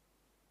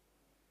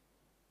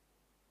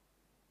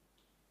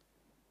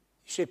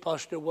 You say,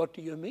 Pastor, what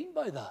do you mean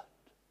by that?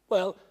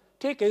 Well,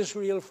 take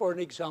Israel for an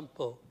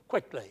example,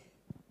 quickly.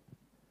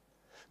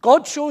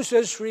 God chose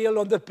Israel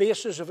on the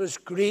basis of his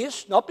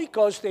grace, not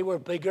because they were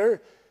bigger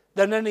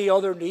than any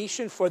other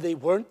nation, for they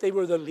weren't. They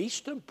were the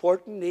least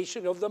important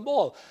nation of them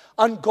all.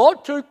 And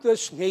God took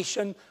this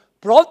nation,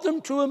 brought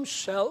them to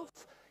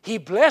himself. He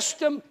blessed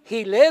them,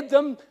 he led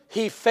them,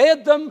 he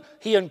fed them,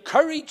 he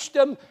encouraged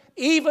them,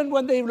 even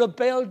when they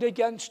rebelled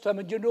against him.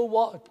 And you know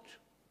what?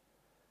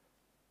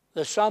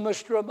 The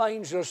psalmist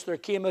reminds us there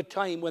came a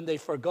time when they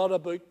forgot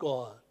about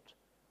God.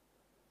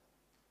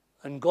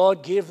 And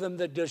God gave them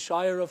the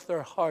desire of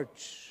their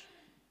hearts,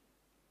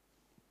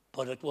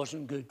 but it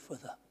wasn't good for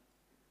them.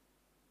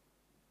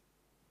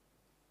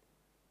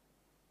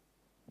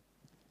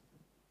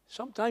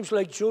 Sometimes,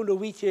 like Jonah,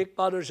 we take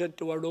matters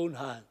into our own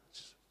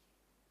hands.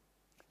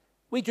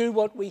 We do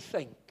what we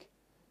think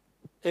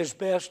is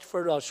best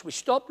for us. We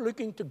stop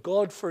looking to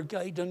God for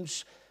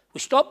guidance.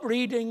 We stop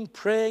reading,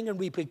 praying, and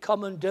we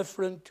become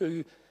indifferent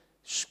to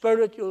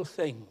spiritual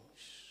things.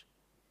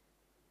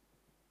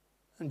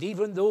 And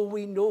even though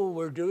we know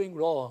we're doing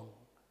wrong,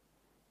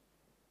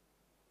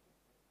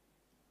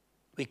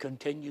 we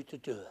continue to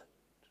do it.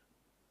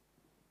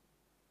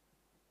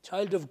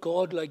 Child of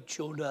God like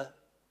Jonah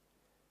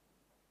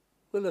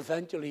will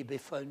eventually be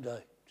found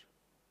out.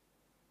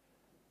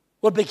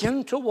 Will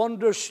begin to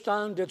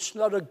understand it's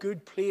not a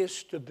good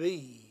place to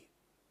be.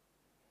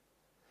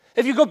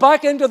 If you go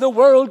back into the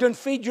world and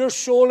feed your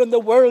soul in the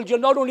world, you'll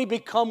not only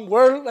become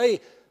worldly,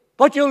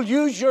 but you'll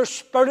use your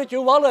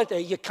spirituality.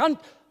 You can't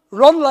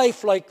run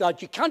life like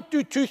that. You can't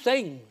do two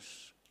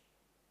things.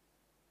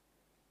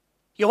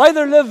 You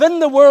either live in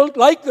the world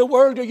like the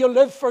world, or you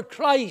live for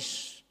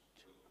Christ.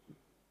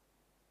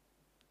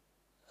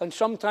 And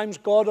sometimes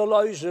God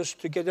allows us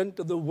to get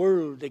into the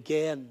world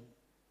again,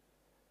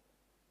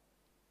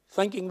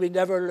 thinking we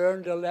never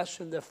learned a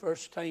lesson the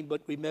first time,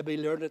 but we maybe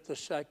learn it the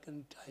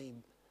second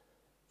time.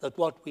 that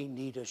what we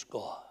need is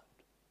God.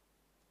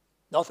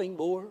 Nothing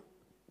more,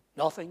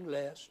 nothing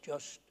less,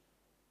 just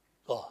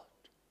God.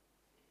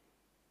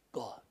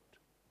 God.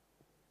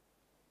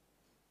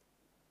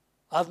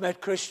 I've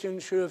met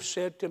Christians who have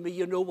said to me,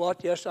 you know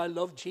what, yes, I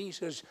love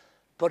Jesus,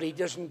 but he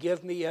doesn't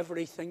give me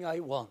everything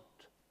I want.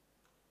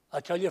 I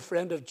tell you,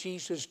 friend, if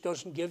Jesus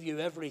doesn't give you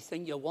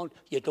everything you want,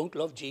 you don't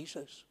love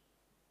Jesus.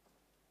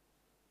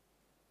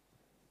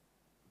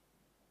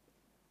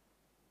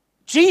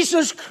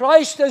 Jesus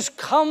Christ has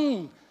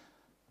come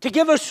to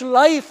give us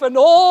life in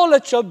all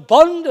its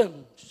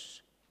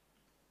abundance,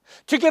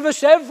 to give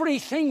us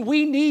everything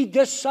we need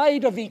this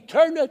side of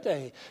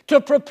eternity, to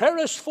prepare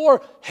us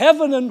for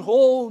heaven and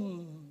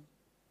home.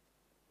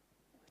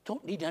 We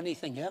don't need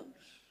anything else.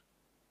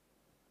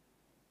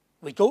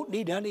 We don't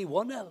need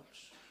anyone else.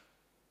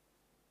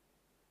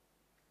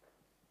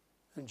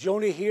 And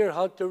Jonah here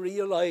had to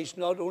realize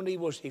not only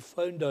was he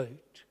found out,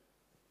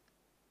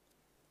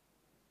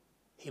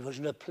 he was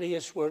in a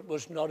place where it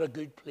was not a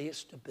good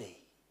place to be.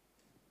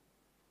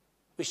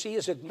 We see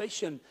his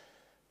admission,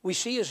 we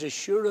see his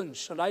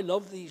assurance, and I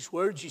love these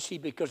words, you see,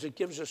 because it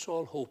gives us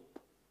all hope.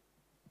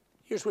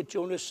 Here's what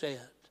Jonah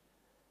said.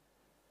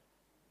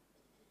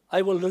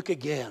 I will look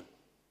again.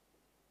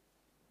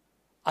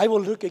 I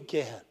will look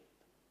again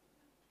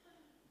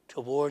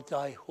toward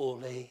thy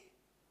holy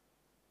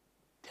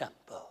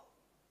temple.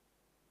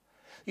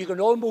 You can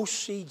almost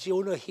see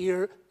Jonah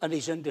here, and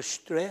he's in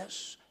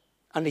distress,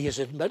 and he has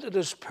admitted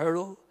his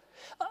peril,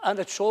 and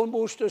it's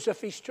almost as if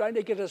he's trying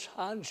to get his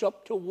hands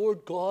up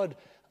toward God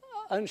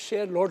and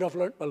saying, Lord, I've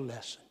learnt my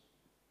lesson.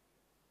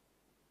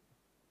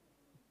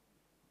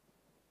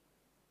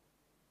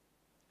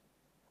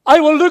 I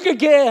will look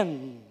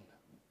again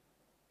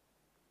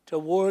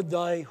toward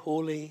thy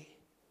holy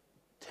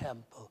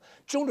temple.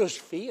 Jonah's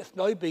faith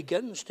now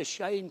begins to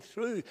shine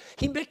through.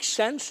 He makes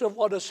sense of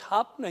what is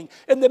happening.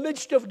 In the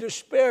midst of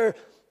despair,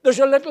 there's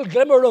a little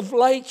glimmer of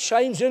light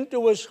shines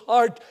into his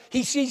heart.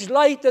 He sees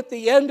light at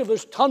the end of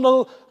his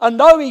tunnel, and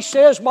now he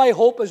says, my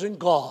hope is in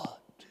God.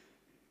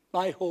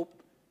 My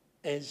hope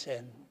is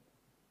in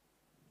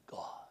God.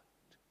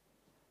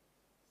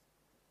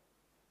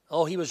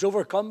 Oh, he was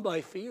overcome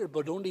by fear,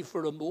 but only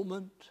for a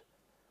moment.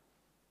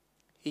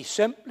 He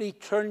simply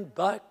turned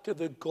back to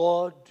the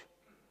God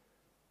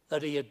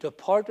that he had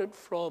departed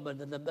from,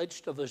 and in the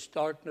midst of his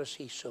darkness,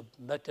 he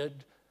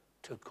submitted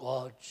to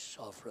God's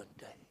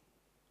sovereignty.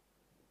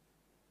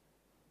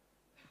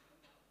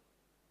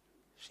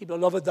 See,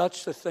 beloved,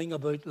 that's the thing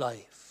about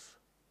life.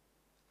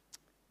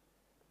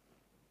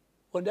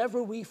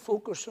 Whenever we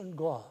focus on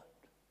God,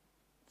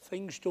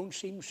 things don't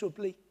seem so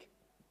bleak.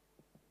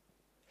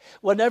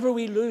 Whenever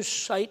we lose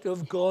sight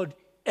of God,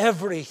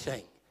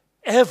 everything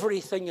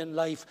in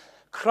life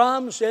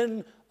crams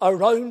in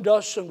around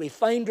us, and we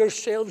find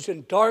ourselves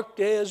in dark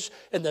days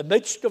in the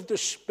midst of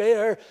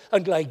despair,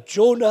 and like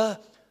Jonah,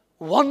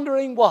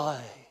 wondering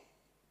why.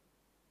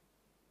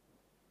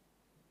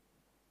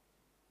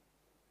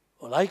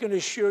 Well, I can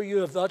assure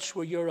you, if that's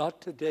where you're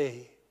at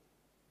today,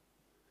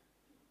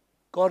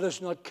 God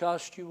has not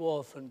cast you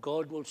off, and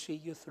God will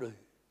see you through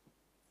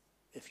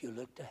if you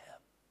look to him.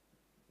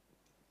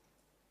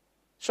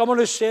 Someone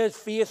has said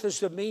faith is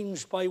the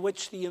means by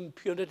which the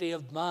impunity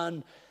of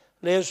man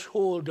lays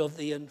hold of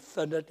the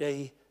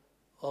infinity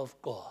of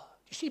God.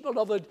 You see,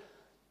 beloved,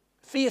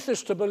 faith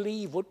is to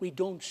believe what we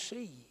don't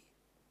see.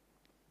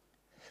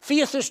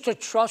 Faith is to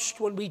trust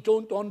when we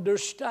don't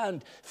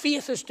understand.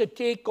 Faith is to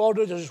take God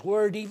at his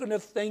word even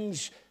if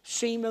things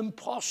seem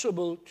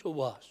impossible to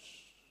us.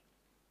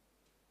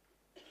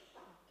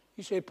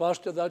 You say,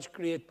 Pastor, that's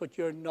great, but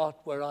you're not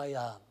where I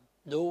am.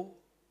 No,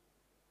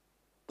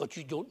 but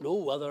you don't know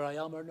whether I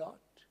am or not.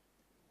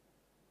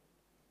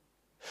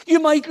 You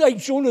might, like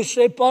Jonah,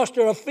 say,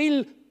 Pastor, I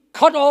feel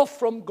cut off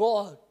from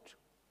God.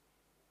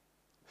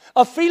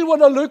 I feel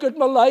when I look at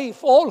my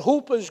life, all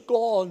hope is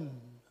gone.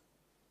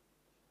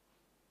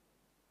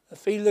 I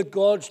feel that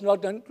God's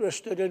not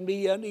interested in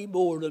me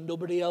anymore, and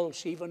nobody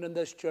else, even in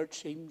this church,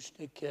 seems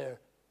to care.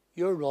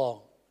 You're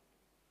wrong.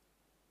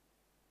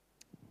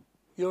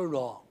 You're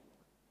wrong.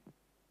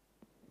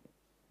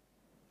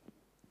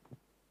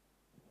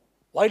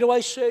 Why do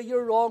I say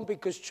you're wrong?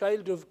 Because,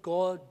 child of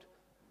God,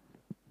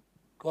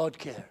 God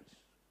cares.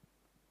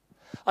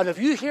 And if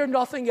you hear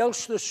nothing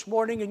else this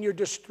morning in your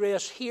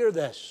distress, hear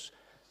this.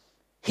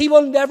 He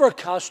will never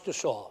cast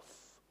us off.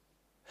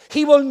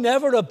 He will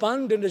never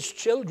abandon his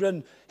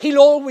children. He'll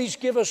always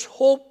give us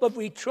hope if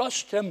we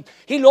trust him.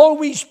 He'll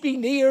always be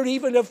near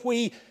even if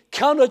we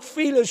cannot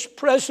feel his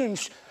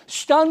presence.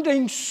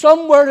 Standing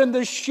somewhere in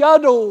the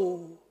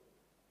shadow,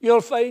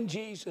 you'll find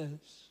Jesus.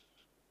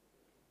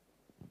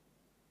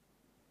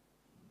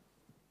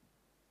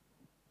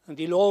 And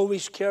he'll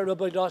always care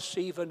about us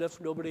even if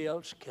nobody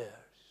else cares.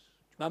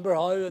 Remember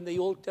how in the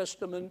Old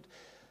Testament,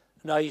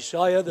 in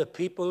Isaiah, the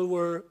people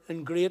were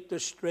in great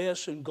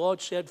distress, and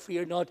God said,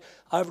 fear not,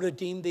 I've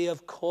redeemed thee,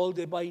 I've called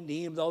thee by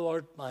name, thou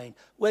art mine.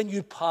 When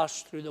you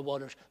pass through the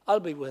waters, I'll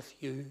be with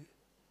you.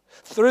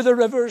 Through the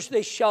rivers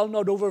they shall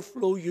not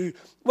overflow you.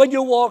 When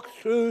you walk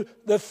through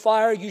the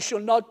fire, you shall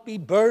not be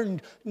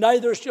burned,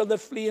 neither shall the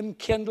flame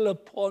kindle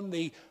upon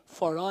thee.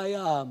 For I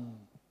am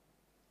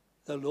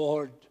the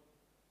Lord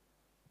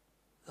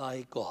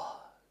thy God.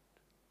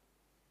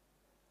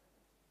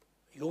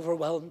 Are you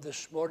overwhelmed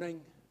this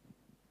morning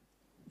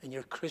in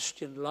your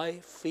Christian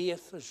life?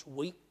 Faith is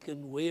weak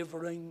and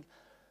wavering.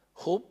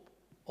 Hope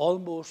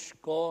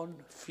almost gone.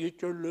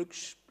 Future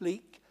looks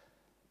bleak.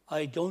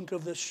 I don't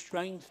have the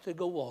strength to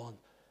go on.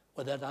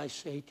 Well, then I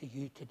say to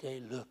you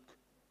today, look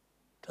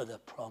to the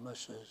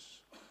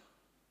promises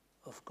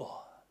of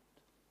God.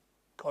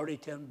 Corrie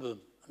ten Boom,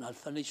 and I'll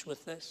finish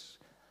with this,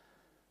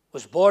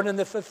 was born on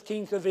the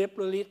 15th of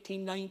April,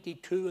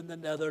 1892 in the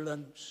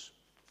Netherlands.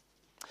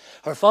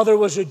 Her father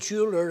was a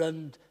jeweler,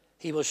 and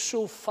he was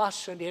so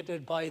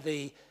fascinated by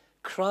the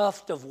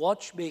craft of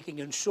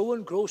watchmaking and so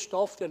engrossed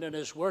often in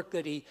his work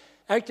that he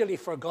actually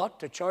forgot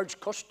to charge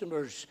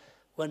customers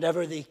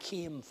whenever they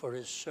came for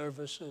his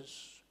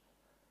services.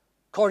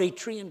 Corrie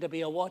trained to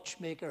be a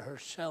watchmaker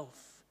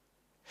herself.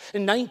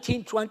 In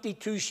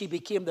 1922, she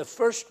became the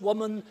first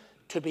woman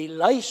to be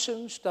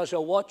licensed as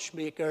a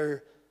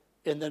watchmaker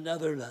in the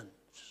Netherlands.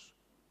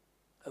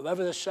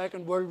 However, the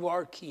Second World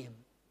War came.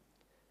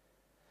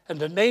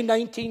 And in May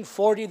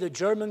 1940, the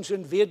Germans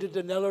invaded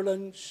the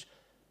Netherlands.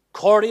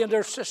 Corrie and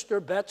her sister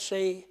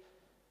Betsy,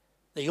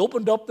 they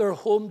opened up their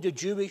home to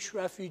Jewish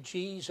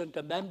refugees and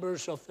to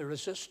members of the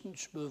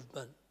resistance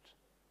movement.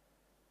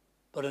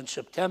 But in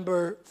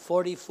September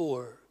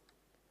 1944,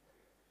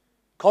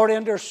 Corrie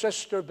and her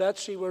sister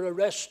Betsy were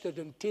arrested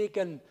and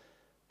taken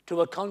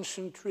to a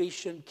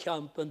concentration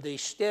camp, and they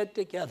stayed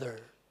together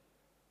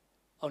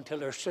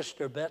until her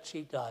sister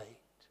Betsy died.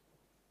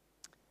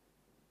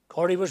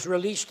 Corrie was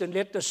released in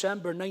late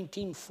December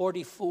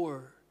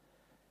 1944.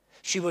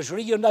 She was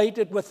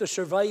reunited with the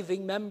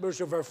surviving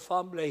members of her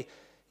family.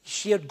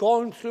 She had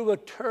gone through a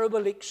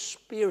terrible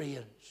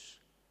experience.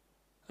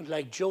 And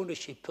like Jonah,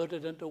 she put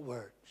it into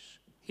words.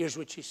 Here's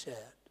what she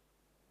said.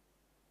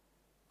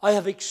 I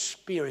have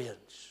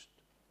experienced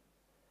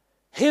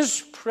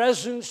His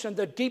presence in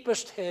the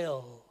deepest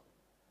hell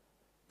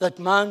that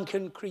man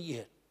can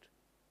create.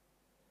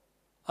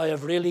 I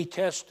have really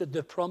tested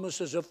the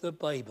promises of the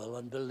Bible,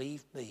 and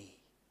believe me,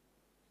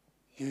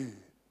 you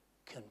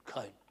can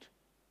count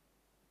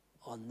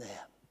on them.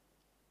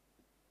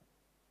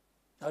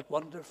 Not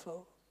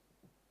wonderful?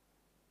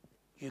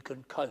 You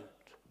can count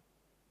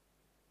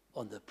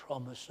on the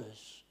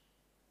promises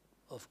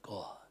of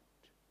God.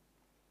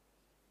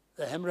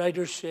 The hymn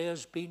writer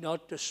says, be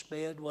not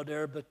dismayed,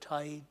 whate'er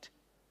betide.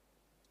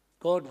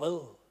 God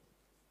will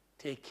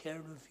take care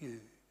of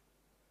you.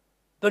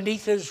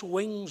 Beneath his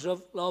wings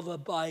of love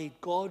abide.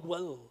 God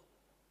will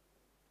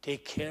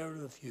take care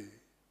of you.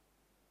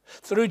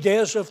 Through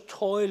days of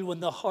toil when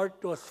the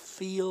heart doth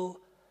feel,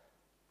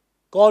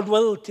 God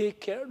will take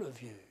care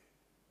of you.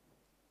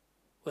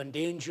 When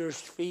dangers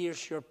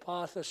fierce your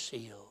path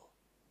assail,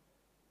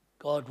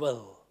 God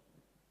will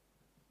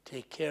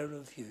take care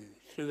of you.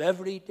 Through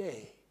every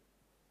day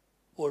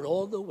or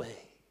all the way,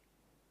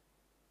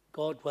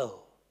 God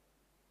will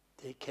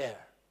take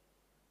care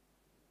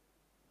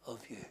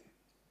of you.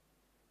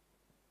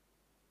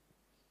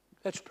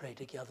 Let's pray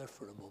together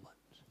for a moment.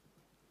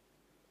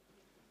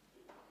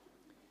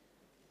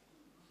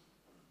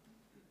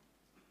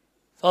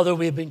 Father,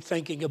 we've been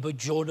thinking about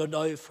Jonah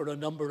now for a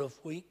number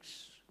of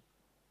weeks.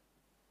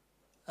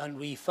 And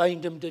we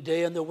find him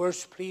today in the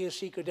worst place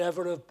he could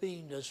ever have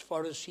been as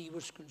far as he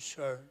was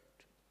concerned.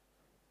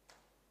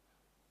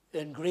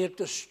 In great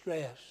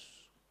distress.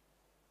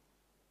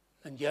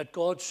 And yet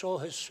God saw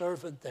his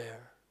servant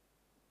there.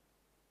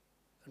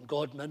 And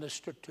God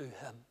ministered to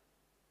him.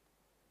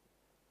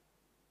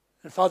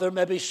 And Father,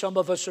 maybe some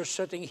of us are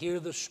sitting here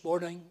this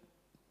morning,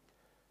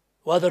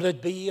 whether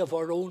it be of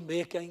our own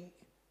making,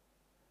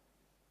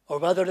 or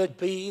whether it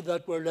be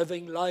that we're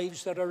living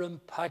lives that are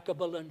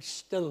impeccable and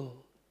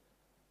still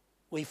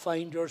we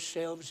find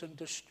ourselves in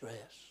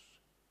distress.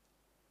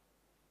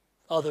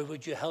 Father,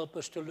 would you help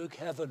us to look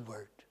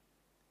heavenward,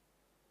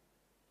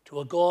 to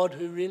a God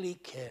who really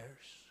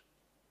cares,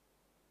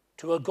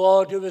 to a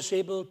God who is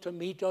able to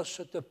meet us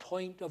at the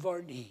point of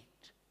our need,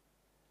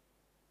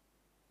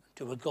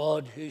 to a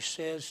God who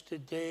says,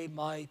 today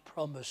my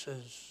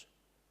promises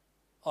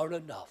are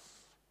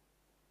enough.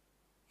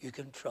 You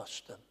can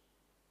trust them.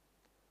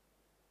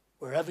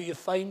 Wherever you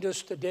find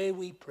us today,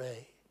 we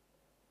pray.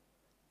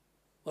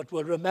 But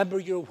we'll remember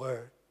your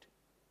word,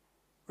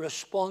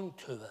 respond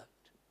to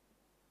it.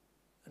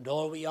 And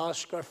all we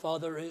ask our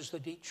Father is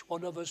that each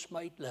one of us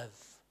might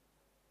live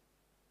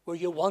where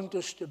you want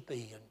us to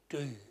be and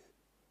do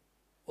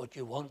what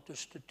you want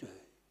us to do.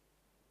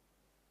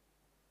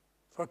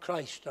 For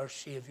Christ our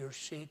Savior's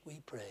sake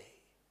we pray.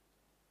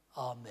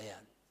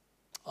 Amen.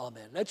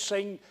 Amen. Let's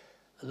sing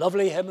a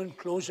lovely hymn in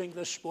closing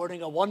this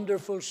morning. A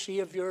wonderful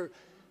Savior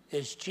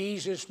is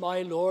Jesus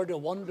my Lord, a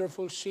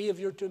wonderful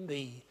Savior to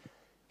me.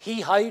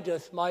 He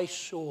hideth my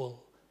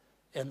soul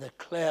in the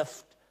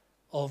cleft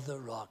of the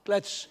rock.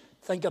 Let's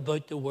think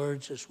about the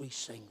words as we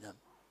sing them.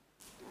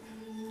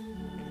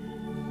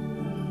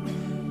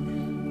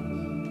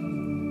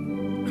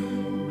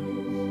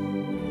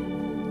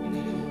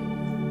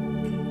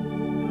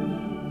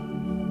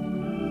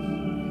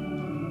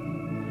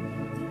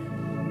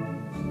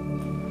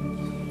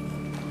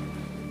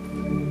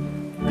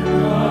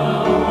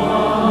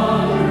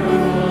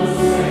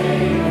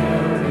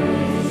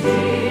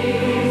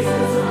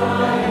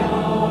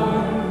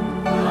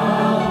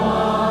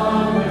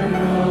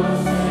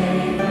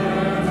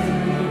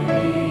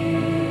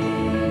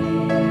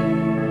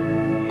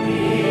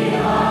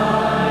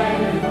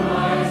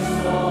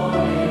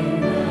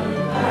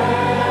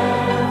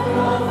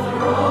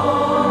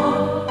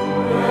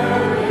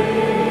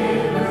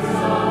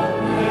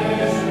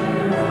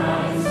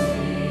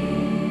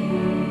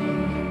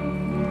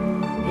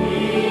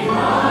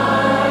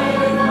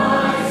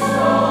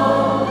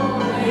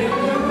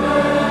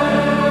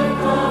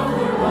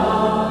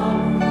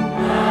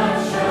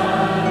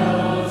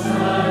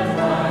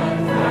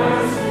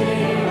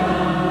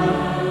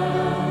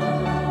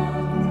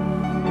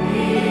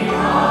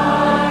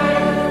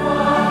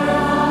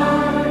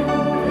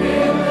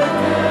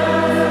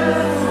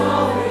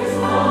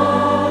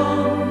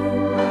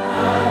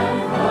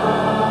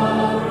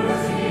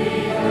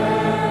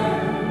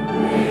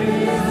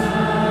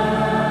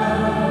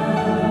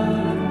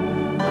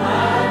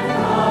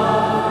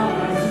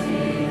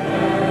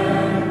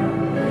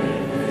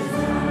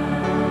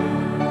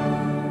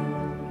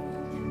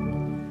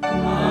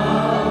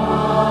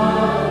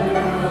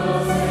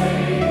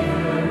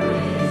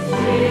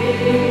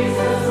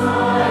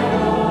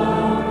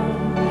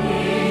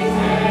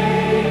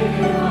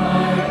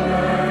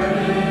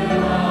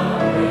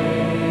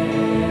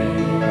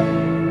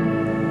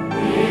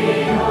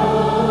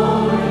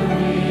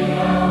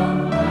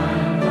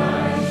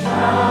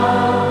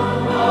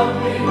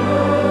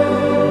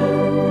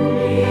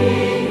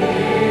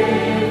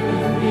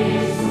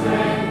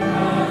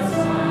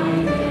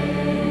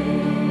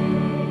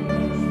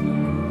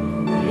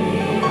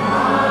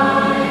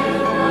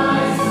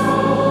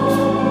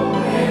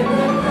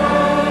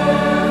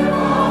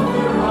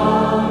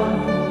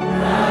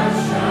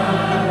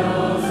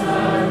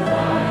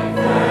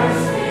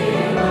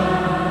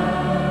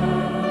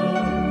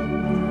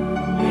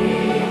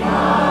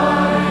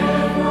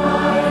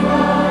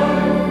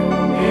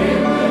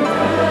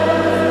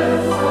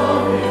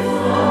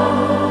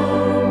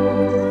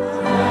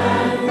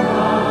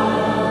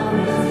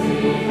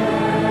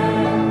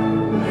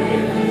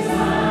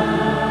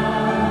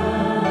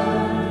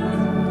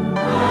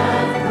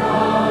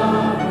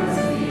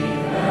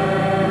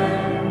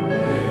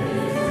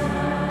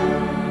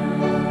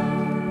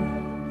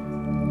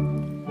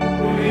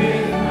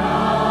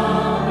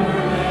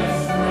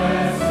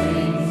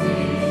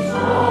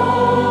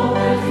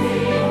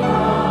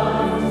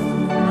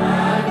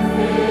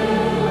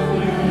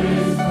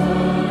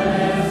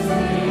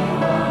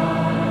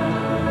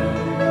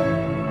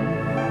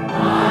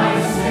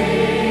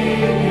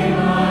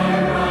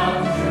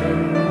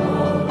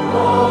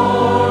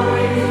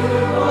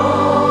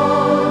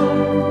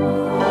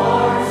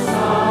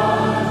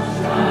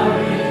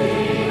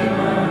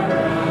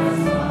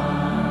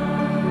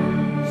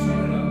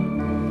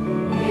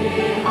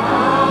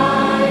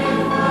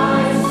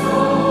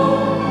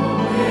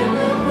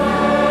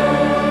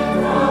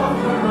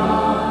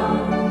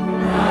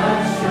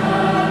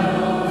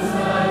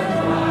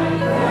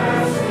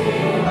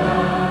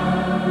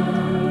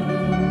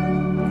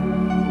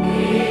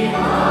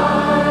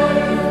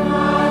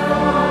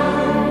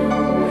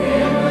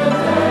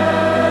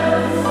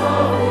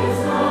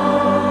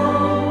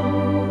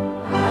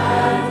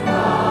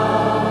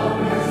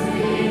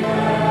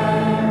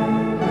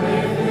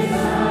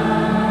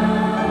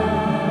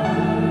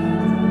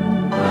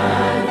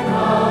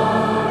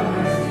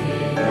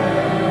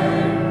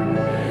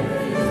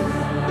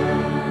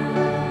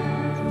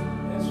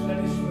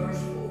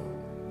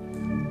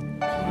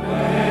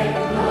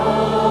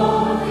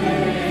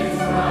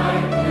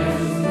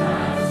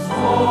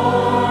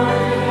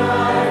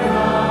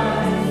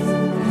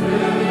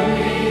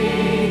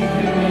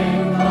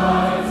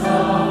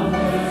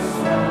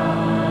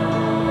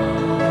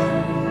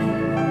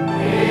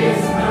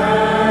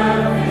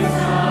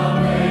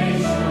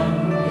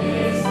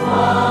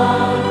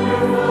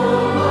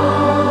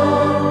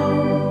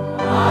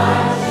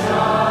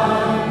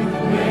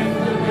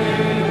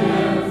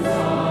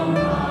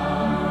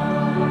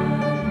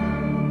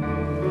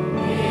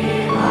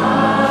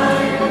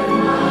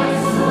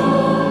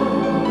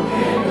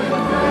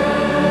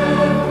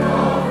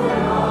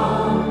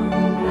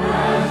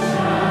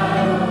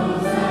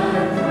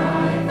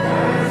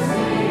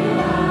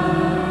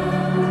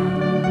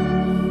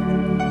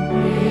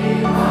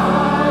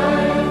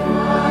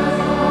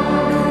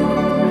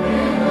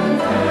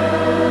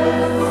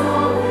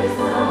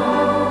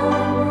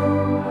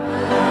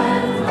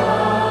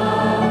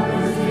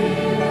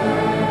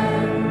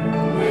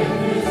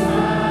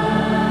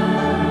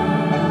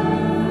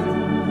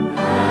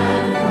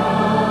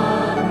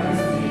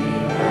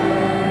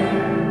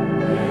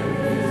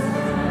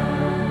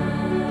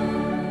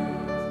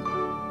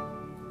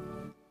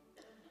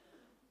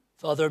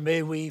 Father,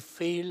 may we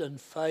feel and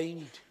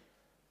find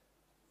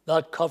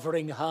that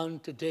covering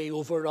hand today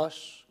over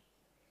us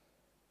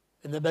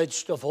in the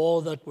midst of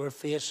all that we're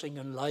facing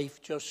in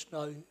life just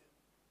now.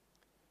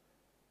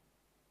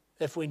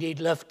 If we need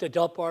lifted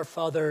up, our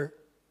Father,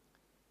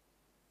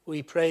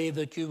 we pray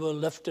that you will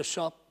lift us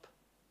up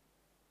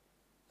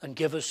and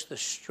give us the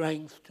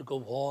strength to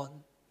go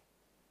on.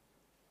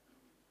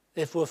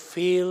 If we've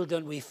failed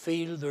and we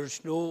feel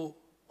there's no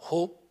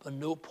hope and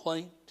no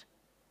point,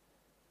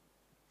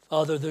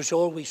 Father, there's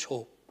always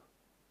hope.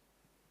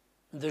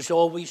 And there's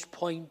always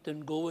point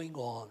in going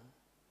on.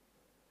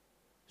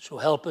 So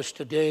help us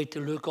today to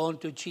look on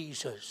to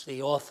Jesus,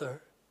 the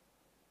author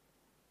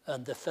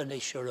and the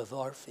finisher of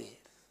our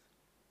faith.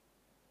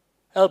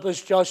 Help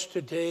us just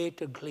today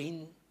to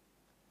glean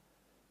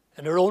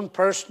in our own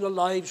personal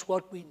lives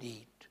what we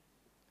need.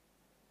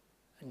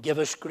 And give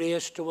us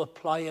grace to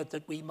apply it,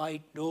 that we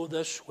might know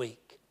this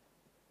week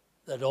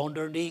that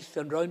underneath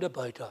and round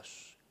about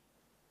us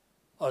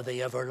are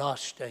the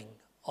everlasting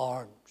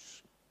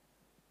arms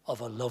of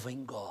a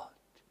loving God.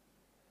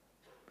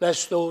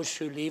 Bless those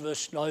who leave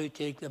us now,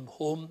 take them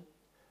home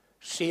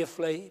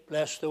safely.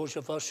 Bless those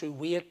of us who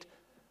wait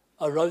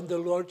around the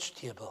Lord's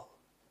table.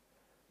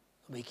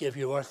 And we give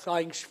you our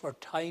thanks for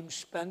time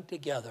spent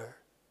together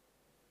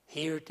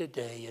here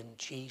today in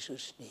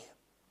Jesus' name.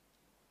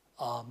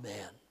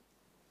 Amen.